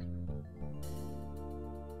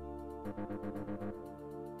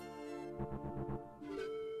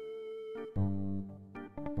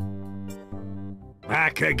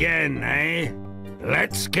 Back again, eh?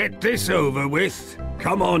 Let's get this over with.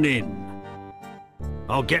 Come on in.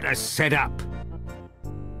 I'll get us set up.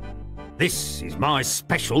 This is my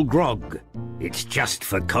special grog. It's just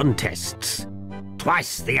for contests.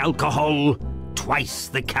 Twice the alcohol, twice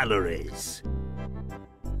the calories.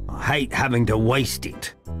 I hate having to waste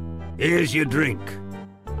it. Here's your drink.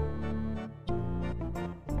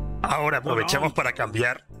 Ahora aprovechamos para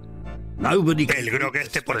cambiar el grog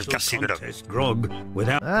este por el casi grog.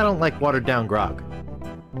 I don't like watered down grog.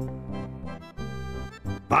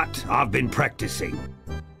 But I've been practicing.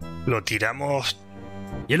 Lo tiramos.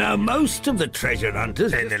 You know, most of the treasure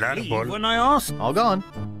hunters en el árbol. When I ask, all gone.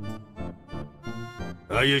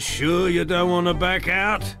 Are you sure you don't want to back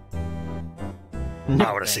out? No,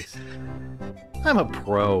 ahora sí. I'm a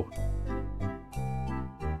pro.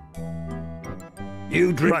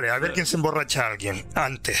 Vale, a ver quién se emborracha a alguien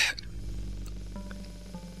antes.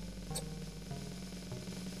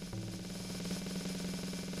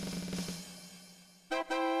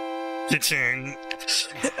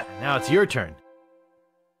 Now it's your turn.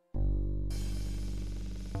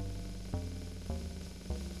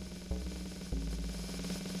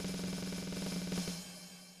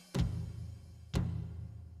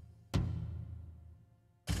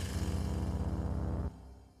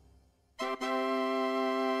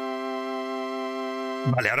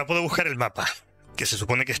 Vale, ahora puedo buscar el mapa, que se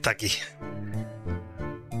supone que está aquí.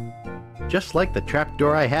 Just like the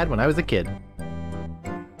trapdoor I had when I was a kid.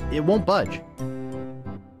 It won't budge.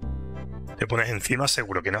 ¿Te pones encima?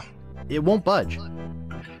 Seguro que no. It won't budge.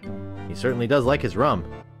 He certainly does like his rum.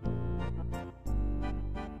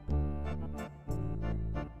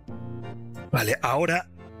 Vale, ahora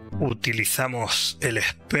utilizamos el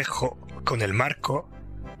espejo con el marco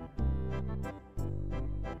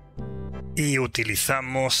y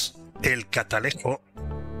utilizamos el catalejo,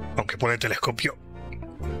 aunque pone telescopio.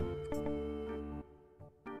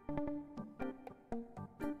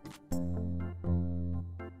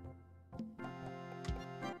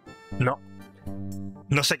 No,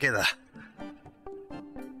 no se queda.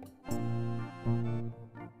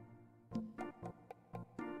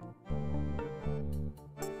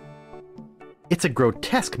 It's a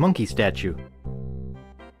grotesque monkey statue.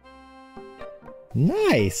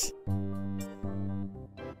 Nice.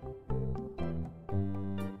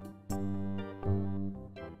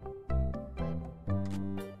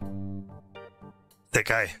 te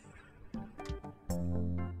cae.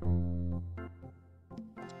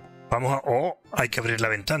 Vamos a... Oh, hay que abrir la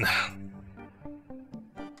ventana.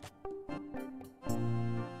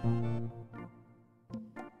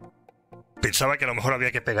 Pensaba que a lo mejor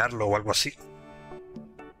había que pegarlo o algo así.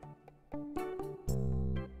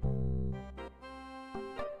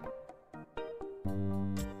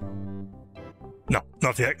 No,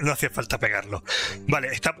 no hacía falta pegarlo. Vale,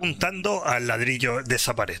 está apuntando al ladrillo de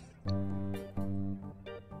esa pared.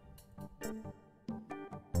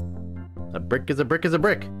 A brick is a brick is a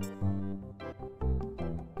brick.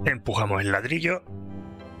 Empujamos el ladrillo.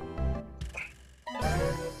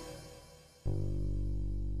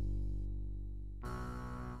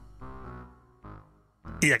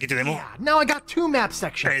 Y aquí tenemos Now I got 2 map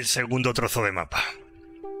sections. el segundo trozo de mapa.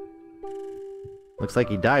 Looks like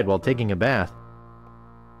he died while taking a bath.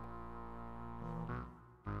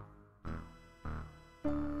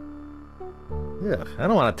 Ugh, I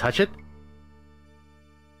don't want to touch it.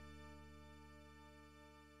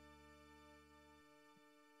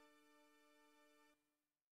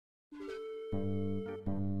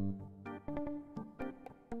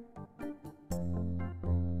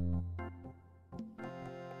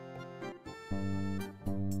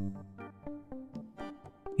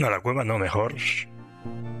 No, la cueva no, mejor.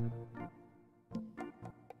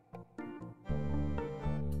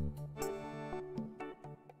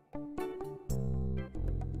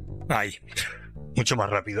 Ahí, mucho más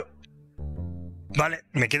rápido. Vale,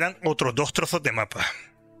 me quedan otros 2 trozos de mapa.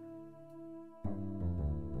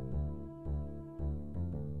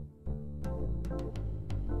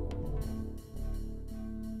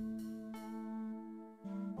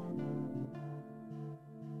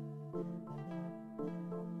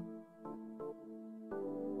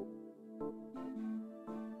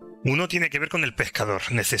 Uno tiene que ver con el pescador.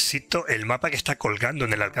 Necesito el mapa que está colgando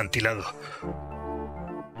en el acantilado.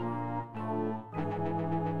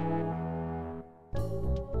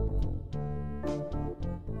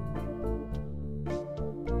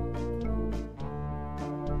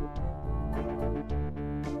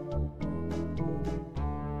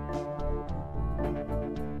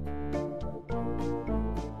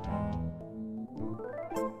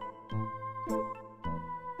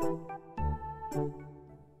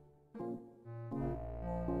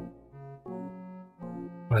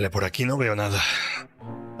 Vale, por aquí no veo nada.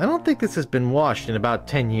 I don't think this has been washed in about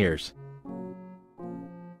 10 years.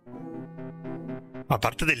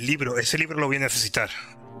 Aparte del libro, ese libro lo voy a necesitar.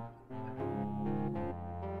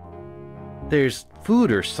 There's food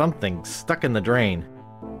or something stuck in the drain.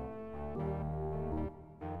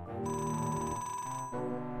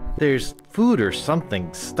 There's food or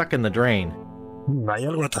something stuck in the drain. Hay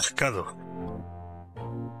algo atascado.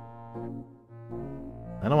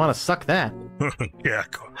 I don't want to suck that. Qué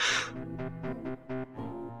asco.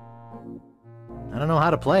 I don't know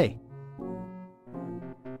how to play.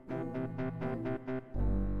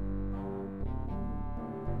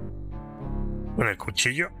 Con el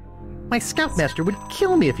cuchillo. My scoutmaster would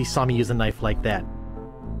kill me if he saw me use a knife like that.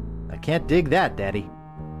 I can't dig that, Daddy.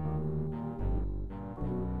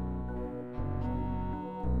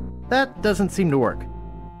 That doesn't seem to work.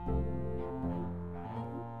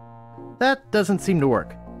 That doesn't seem to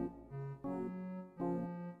work.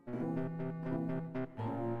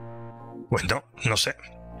 Bueno, no sé.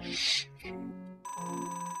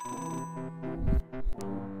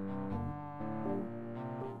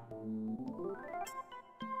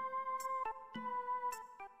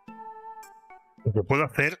 Lo que puedo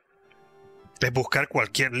hacer es buscar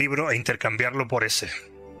cualquier libro e intercambiarlo por ese.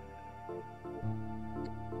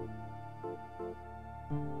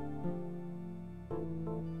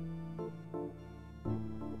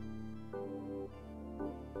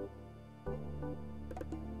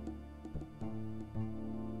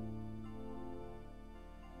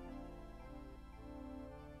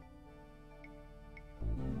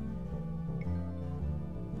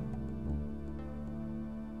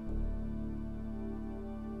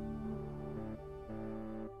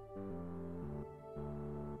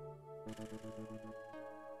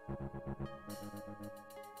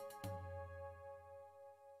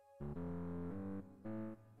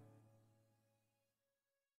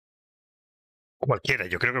 Cualquiera,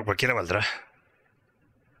 yo creo que cualquiera valdrá.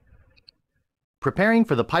 Preparing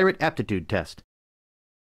for the pirate aptitude test.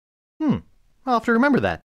 I'll have to remember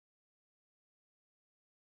that.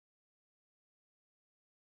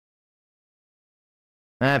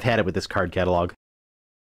 I've had it with this card catalog.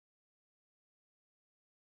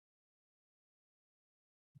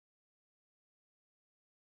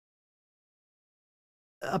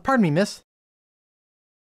 Pardon me, miss.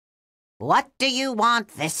 What do you want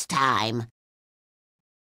this time?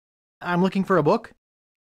 I'm looking for a book.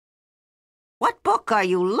 What book are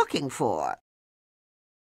you looking for?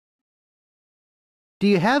 Do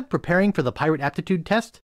you have Preparing for the Pirate Aptitude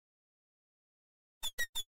Test?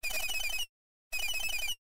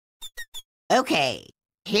 Okay,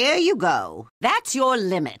 here you go. That's your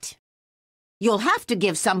limit. You'll have to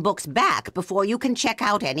give some books back before you can check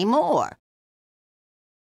out any more.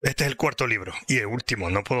 Este es el cuarto libro y el último.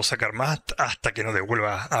 No puedo sacar más hasta que no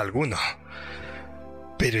devuelva a alguno.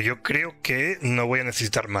 Pero yo creo que no voy a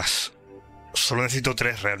necesitar más. Solo necesito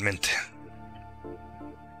 3 realmente.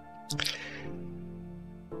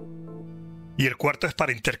 Y el cuarto es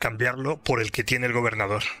para intercambiarlo por el que tiene el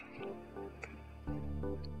gobernador.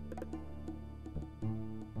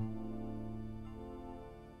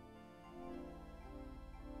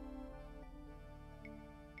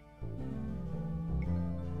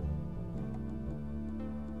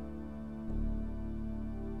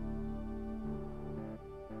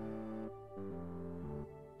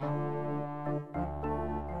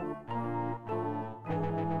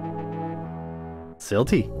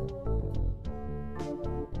 Silty.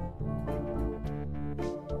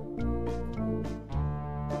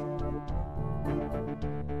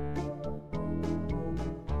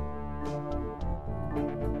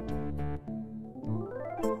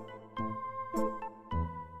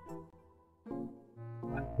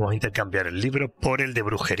 Vamos a intercambiar el libro por el de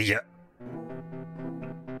brujería.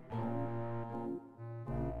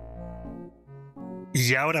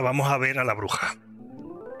 Y ahora vamos a ver a la bruja.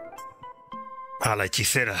 A la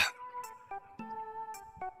hechicera.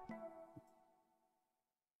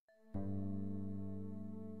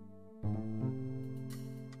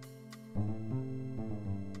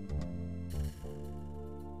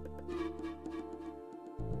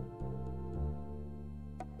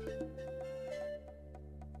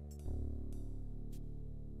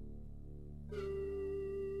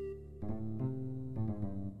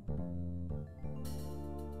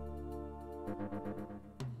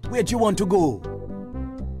 Where'd you want to go?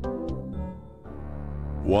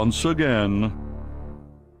 Once again.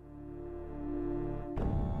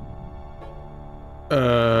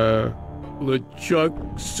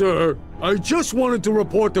 LeChuck's, sir. I just wanted to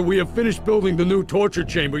report that we have finished building the new torture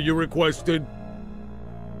chamber you requested.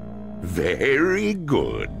 Very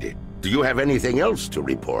good. Do you have anything else to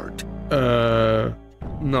report?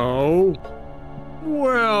 No.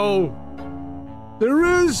 Well,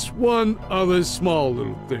 there is one other small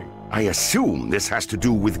little thing. I assume this has to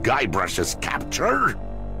do with Guybrush's capture?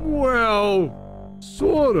 Well,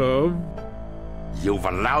 sort of. You've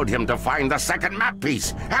allowed him to find the second map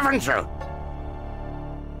piece, haven't you?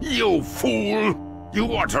 You fool! You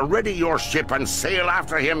ought to ready your ship and sail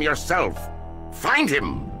after him yourself. Find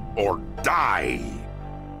him, or die!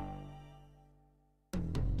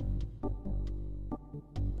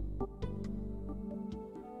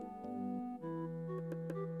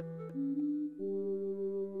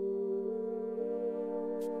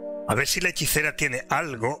 A ver si la hechicera tiene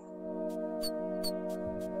algo.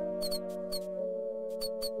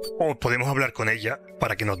 O podemos hablar con ella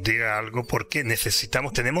para que nos diga algo, porque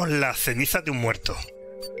tenemos las cenizas de un muerto.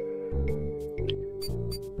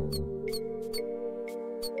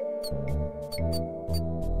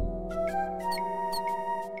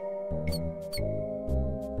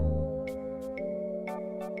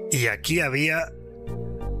 Y aquí había...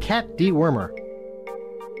 Cat Dewormer.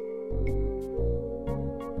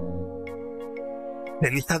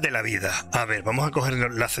 Cenizas de la vida. A ver, vamos a coger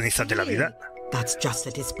las cenizas de la vida. That's just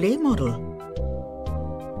a display model.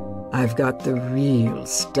 I've got the real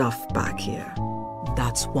stuff back here.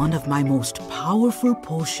 That's one of my most powerful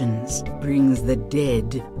potions. Brings the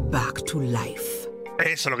dead back to life.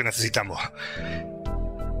 Eso es lo que necesitamos.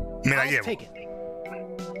 Me la llevo.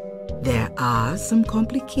 There are some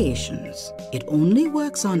complications. It only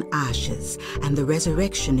works on ashes, and the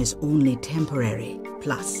resurrection is only temporary.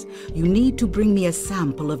 Plus, you need to bring me a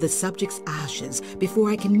sample of the subject's ashes before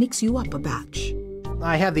I can mix you up a batch.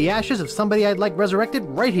 I have the ashes of somebody I'd like resurrected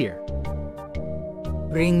right here.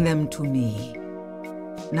 Bring them to me.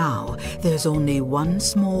 Now, there's only one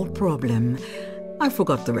small problem. I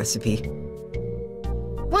forgot the recipe.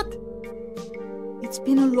 What? It's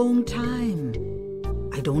been a long time.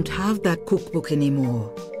 I don't have that cookbook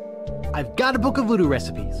anymore. I've got a book of voodoo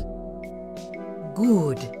recipes.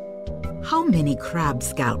 Good. How many crab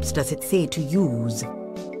scalps does it say to use?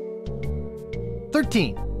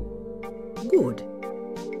 13. Good.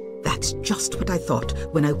 That's just what I thought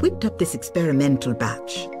when I whipped up this experimental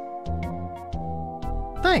batch.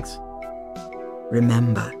 Thanks.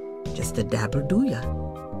 Remember, just a dabble do ya.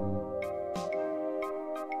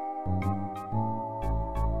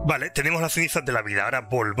 Vale, tenemos las cenizas de la vida. Ahora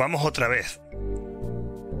volvamos otra vez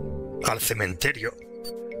al cementerio.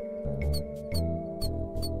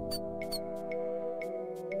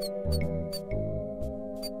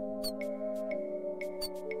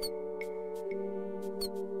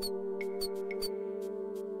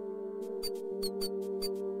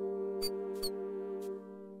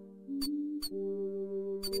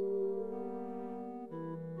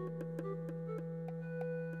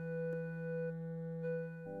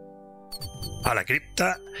 A la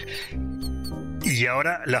cripta. Y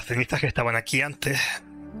ahora las cenizas que estaban aquí antes,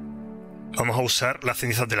 vamos a usar las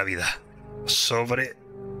cenizas de la vida. Sobre...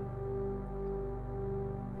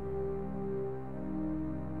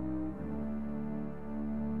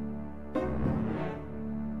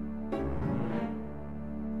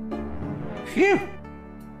 Phew!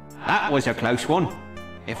 That was a close one.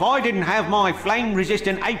 If I didn't have my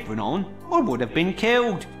flame-resistant apron on, I would have been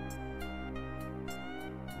killed.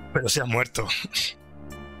 Pero se ha muerto.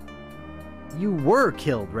 You were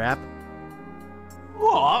killed, Rap.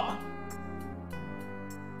 What?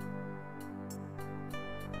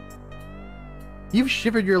 You've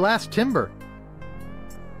shivered your last timber.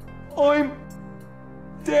 I'm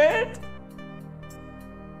dead?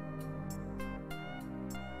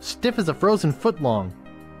 Stiff as a frozen foot long.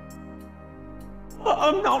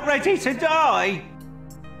 I'm not ready to die.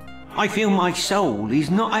 I feel my soul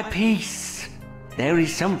is not at peace. There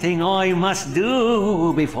is something I must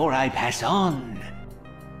do before I pass on.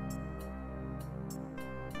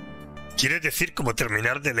 ¿Quieres decir como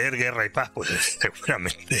terminar de leer Guerra y Paz? Pues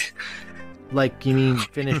seguramente. Like, you mean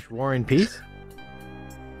finish War and Peace?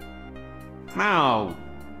 No.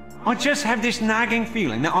 I just have this nagging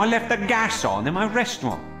feeling that I left the gas on in my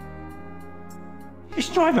restaurant. It's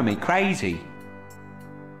driving me crazy.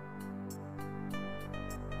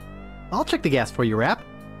 I'll check the gas for you, Rap.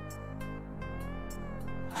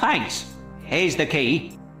 Thanks. Here's the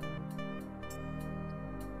key.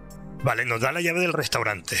 Vale, nos da la llave del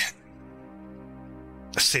restaurante.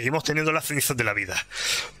 Seguimos teniendo las cenizas de la vida.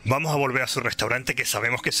 Vamos a volver a su restaurante, que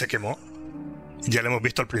sabemos que se quemó. Ya lo hemos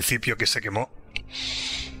visto al principio que se quemó.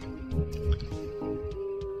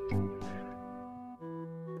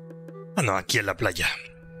 Ah, no, aquí en la playa.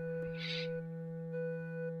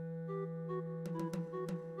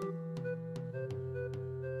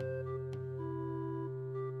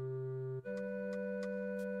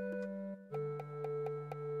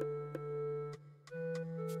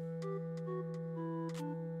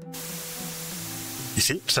 Y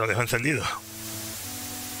sí, se lo dejó encendido.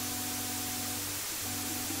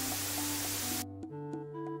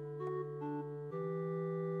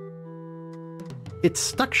 It's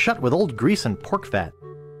stuck shut with old grease and pork fat.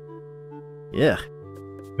 Yeah.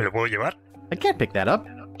 ¿Me lo puedo llevar? I can't pick that up.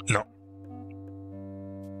 No.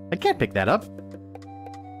 I can't pick that up.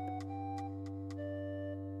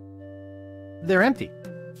 They're empty.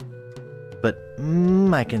 But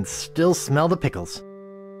I can still smell the pickles.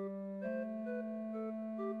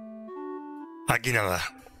 Aquí nada.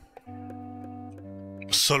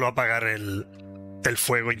 Solo apagar el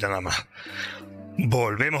fuego y nada más.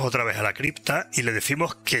 Volvemos otra vez a la cripta y le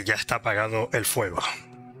decimos que ya está apagado el fuego.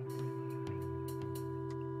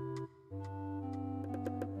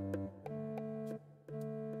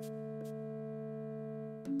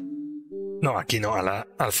 No, aquí no,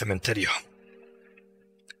 al cementerio.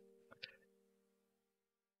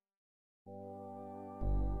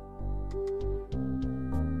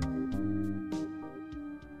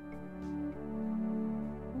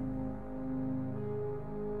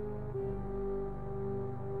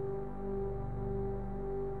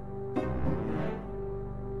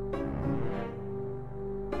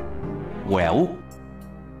 Well?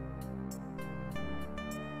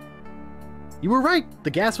 You were right. The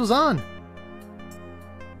gas was on.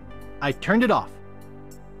 I turned it off.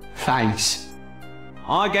 Thanks.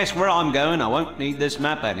 I guess where I'm going, I won't need this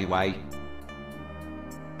map anyway.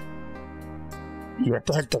 Y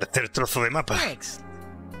esto es el tercer trozo de mapa. Thanks.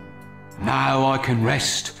 Now I can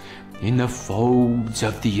rest in the folds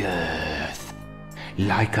of the earth,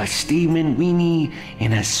 like a steaming weenie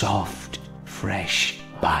in a soft, fresh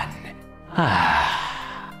bun.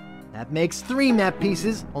 Ah. That makes 3 map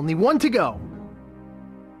pieces. Only 1 to go.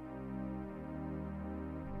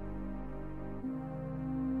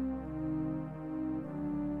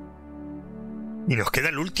 Y nos queda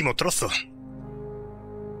el último trozo.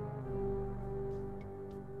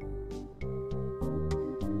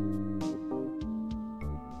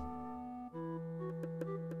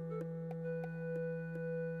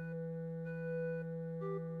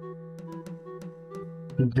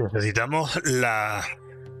 Necesitamos la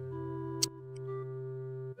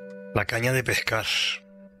caña de pescar.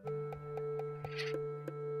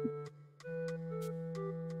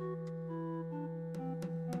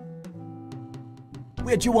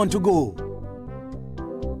 Where'd you want to go?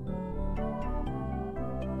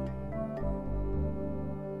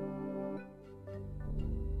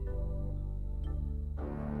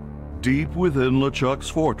 Deep within LeChuck's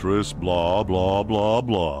fortress, blah, blah, blah,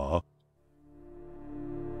 blah.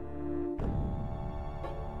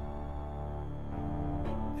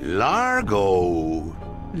 Largo!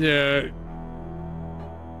 Yeah.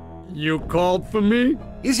 You called for me?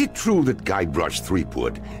 Is it true that Guybrush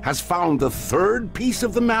Threepwood has found the third piece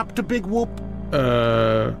of the map to Big Whoop?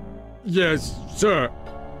 Yes, sir.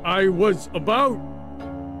 I was about...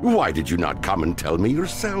 Why did you not come and tell me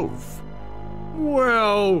yourself?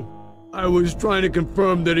 Well, I was trying to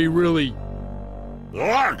confirm that he really...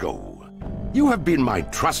 Largo! You have been my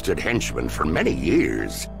trusted henchman for many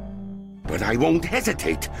years. But I won't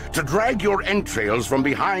hesitate to drag your entrails from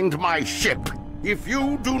behind my ship if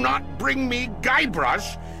you do not bring me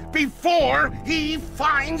Guybrush before he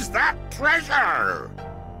finds that treasure!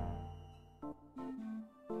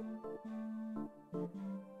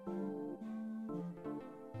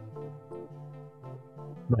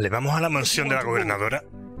 Vale, vamos a la mansión de la gobernadora.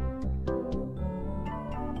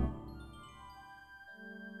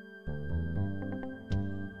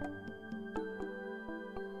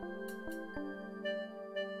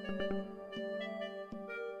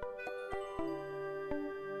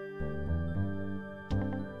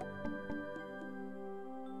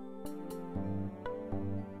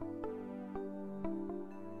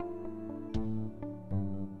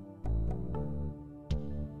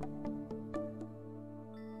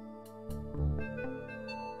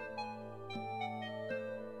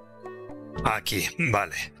 Aquí,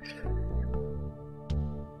 vale.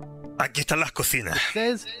 Aquí están las cocinas. It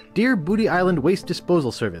says, Dear Booty Island Waste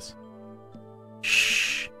Disposal Service.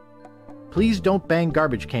 Shh. Please don't bang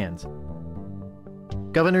garbage cans.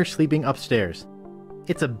 Governor sleeping upstairs.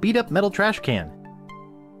 It's a beat-up metal trash can.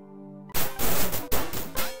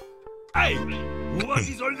 Hey, what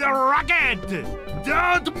is all the racket?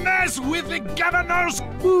 Don't mess with the governors!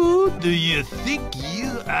 Who do you think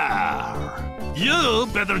you are? You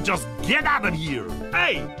better just get out of here!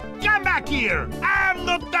 Hey, come back here! I'm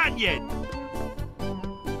not done yet!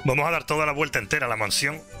 Vamos a dar toda la vuelta entera a la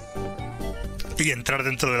mansión y entrar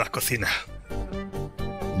dentro de las cocinas.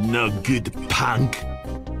 No good, punk.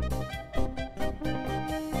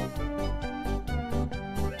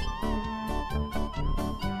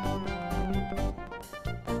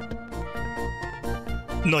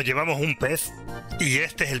 Nos llevamos un pez y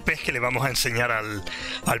este es el pez que le vamos a enseñar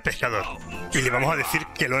al pescador. Y le vamos a decir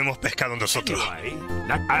que lo hemos pescado nosotros.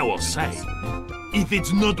 Like I will say, if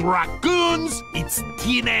it's not raccoons, it's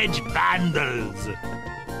teenage vandals.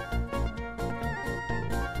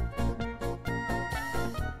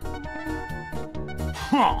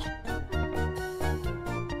 Huh.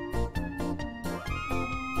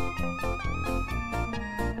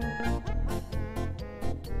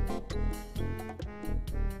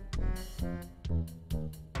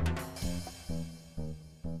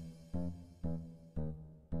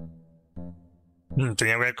 Tenía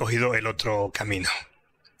que haber cogido el otro camino.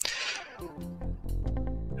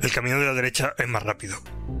 El camino de la derecha es más rápido.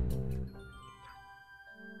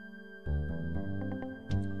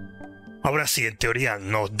 Ahora sí, en teoría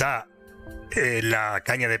nos da la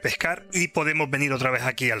caña de pescar y podemos venir otra vez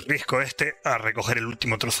aquí al risco este a recoger el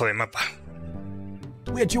último trozo de mapa.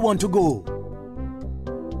 Where do you want to go?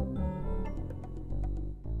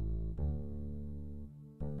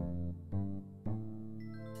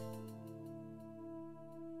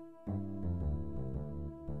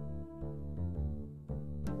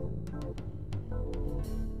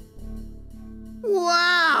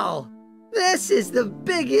 Wow! This is the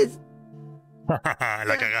biggest... La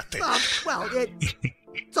cagaste. Well,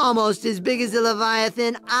 it's almost as big as the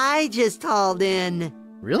Leviathan I just hauled in.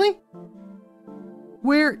 Really?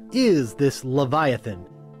 Where is this Leviathan?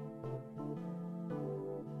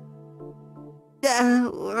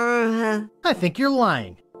 I think you're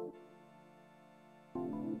lying.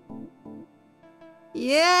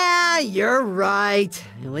 Yeah, you're right.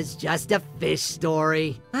 It was just a fish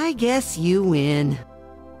story. I guess you win.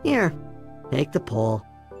 Here, take the pole.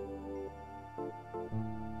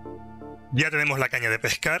 Ya tenemos la caña de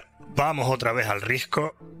pescar. Vamos otra vez al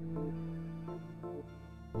risco.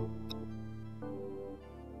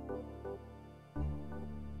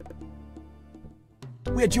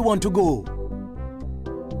 Where do you want to go?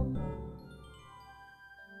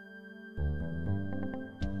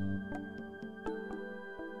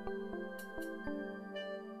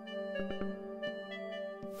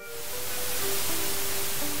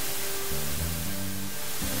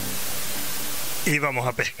 Y vamos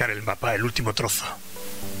a pescar el mapa, el último trozo.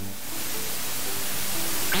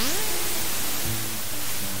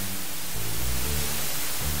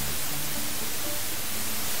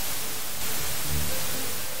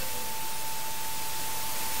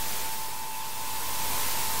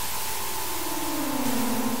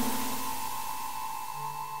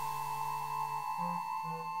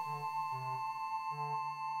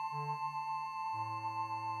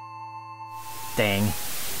 thing.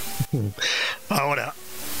 Ahora,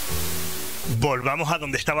 volvamos a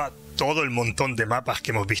donde estaba todo el montón de mapas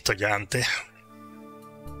que hemos visto ya antes.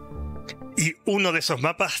 Y uno de esos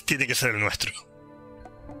mapas tiene que ser el nuestro.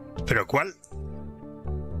 ¿Pero cuál?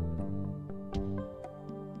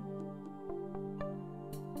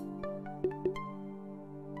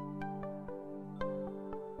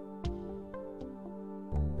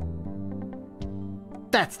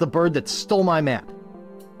 That's the bird that stole my map.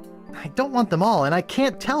 I don't want them all, and I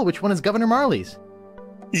can't tell which one is Governor Marley's.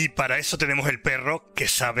 Y para eso tenemos el perro que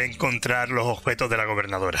sabe encontrar los objetos de la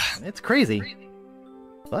gobernadora. It's crazy,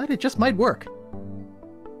 but it just might work.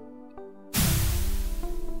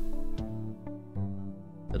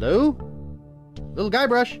 Hello? Little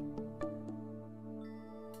Guybrush?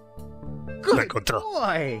 Good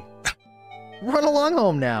boy! Run along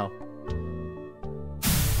home now.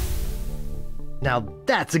 Now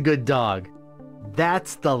that's a good dog.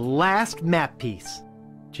 That's the last map piece.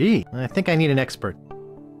 Gee, I think I need an expert.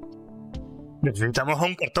 Necesitamos a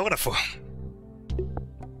un cartógrafo.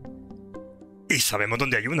 Y sabemos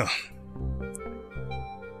dónde hay uno.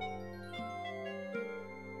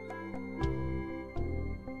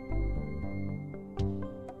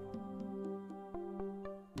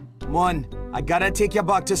 Mon, I gotta take you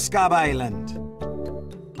back to Scab Island.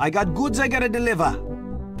 I got goods I gotta deliver.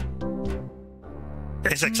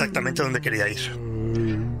 Es exactamente donde quería ir.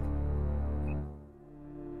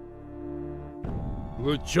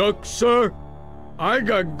 LeChuck's, sir, I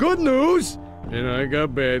got good news, and I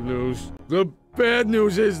got bad news. The bad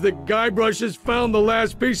news is that Guybrush has found the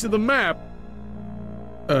last piece of the map.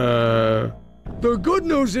 The good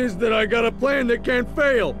news is that I got a plan that can't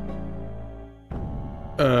fail.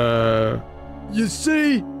 You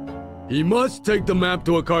see, he must take the map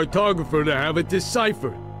to a cartographer to have it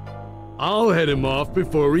deciphered. I'll head him off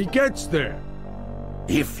before he gets there.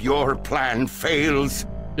 If your plan fails...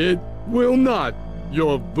 It will not,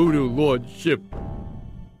 your voodoo lordship.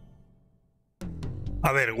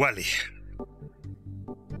 A ver, Wally.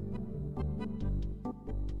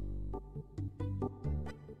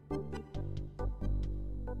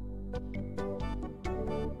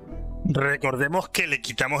 Recordemos que le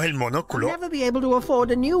quitamos el monóculo. I'll never be able to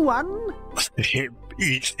afford a new one.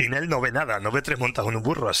 Y sin él no ve nada, no ve tres montas en un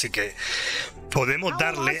burro, así que podemos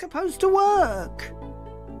darle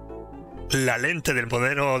la lente del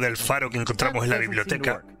modelo del faro que encontramos en la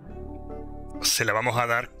biblioteca. Se la vamos a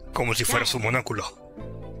dar como si fuera su monóculo.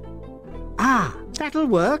 Ah, that'll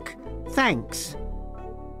work. Thanks.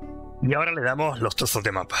 Y ahora le damos los trozos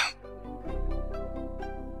de mapa.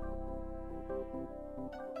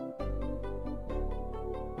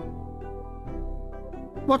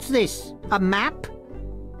 What's this? A map?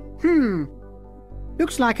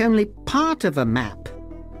 Looks like only part of a map.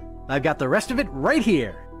 I've got the rest of it right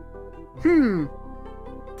here.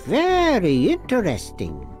 Very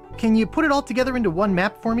interesting. Can you put it all together into one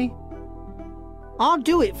map for me? I'll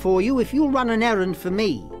do it for you if you'll run an errand for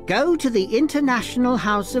me. Go to the International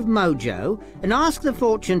House of Mojo and ask the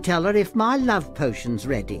fortune teller if my love potion's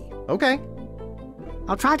ready. Okay.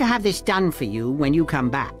 I'll try to have this done for you when you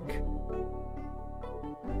come back.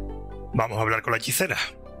 Vamos a hablar con la hechicera.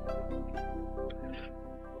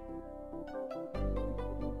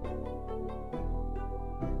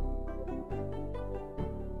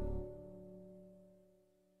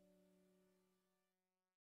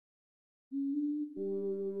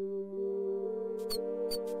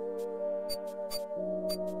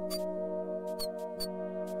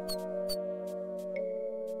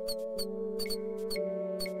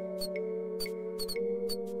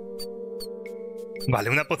 Vale,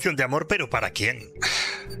 una poción de amor, pero ¿para quién?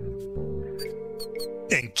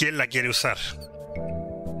 ¿En quién la quiere usar?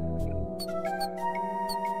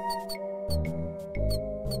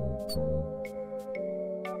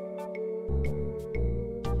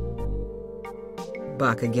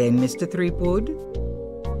 Back again, Mr. Threepwood?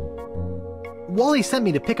 Wally sent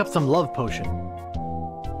me to pick up some love potion.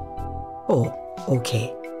 Oh,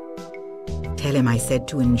 okay. Tell him I said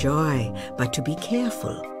to enjoy, but to be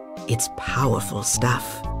careful. It's powerful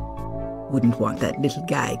stuff. Wouldn't want that little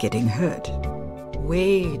guy getting hurt.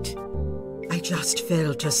 Wait. I just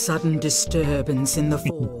felt a sudden disturbance in the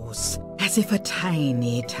force, as if a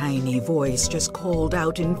tiny, tiny voice just called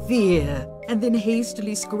out in fear, and then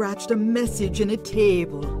hastily scratched a message in a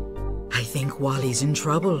table. I think Wally's in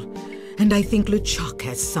trouble, and I think LeChuck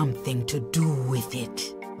has something to do with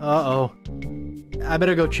it. Uh-oh. I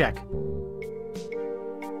better go check.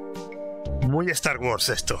 Muy Star Wars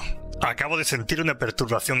esto. Acabo de sentir una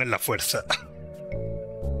perturbación en la fuerza.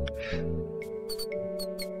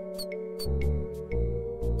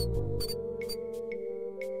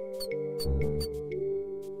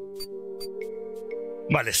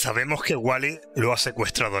 Vale, sabemos que Wally lo ha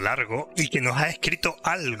secuestrado Largo y que nos ha escrito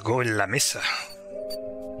algo en la mesa.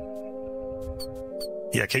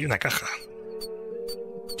 Y aquí hay una caja.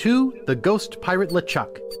 To the Ghost Pirate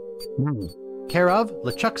LeChuck. Care of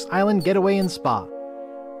LeChuck's Island Getaway and Spa.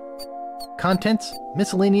 Contents,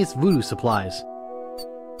 miscellaneous voodoo supplies.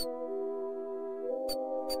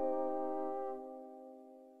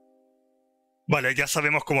 Vale, ya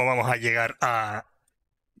sabemos cómo vamos a llegar a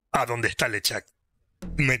donde está LeChuck.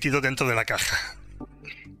 Metido dentro de la caja.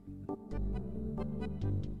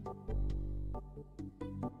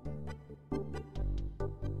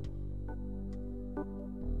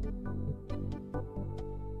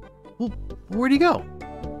 Well, where'd he go?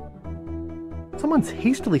 Someone's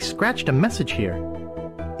hastily scratched a message here.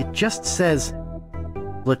 It just says,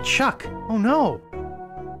 LeChuck. Oh no!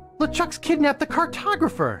 LeChuck's kidnapped the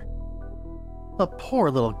cartographer! The poor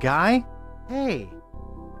little guy. Hey,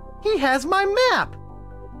 he has my map!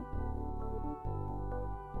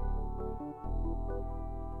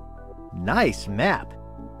 Nice map.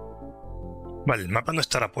 Vale, el mapa no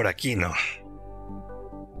estará por aquí, ¿no?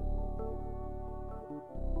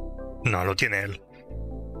 No, lo tiene él.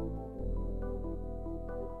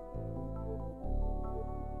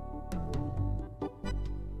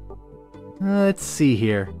 Let's see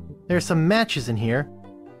here. There's some matches in here.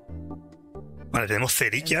 Vale, tenemos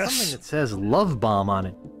cerillas. Something that says Love Bomb on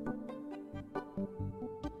it.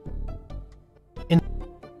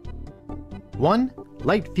 1.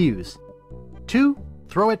 Light fuse. 2.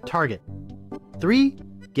 Throw at target. 3.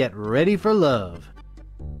 Get ready for love.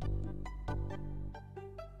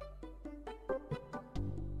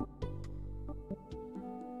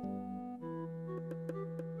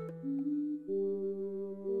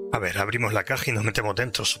 A ver, abrimos la caja y nos metemos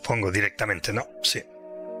dentro, supongo, directamente, ¿no? Sí.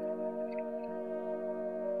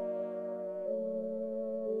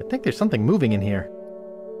 I think there's something moving in here.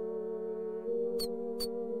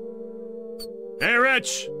 Hey,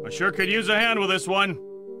 Rich! I sure could use a hand with this one.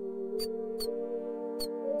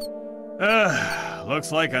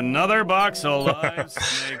 Looks like another box of live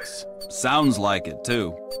snakes. Sounds like it,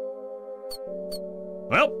 too.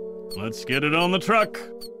 Well, let's get it on the truck.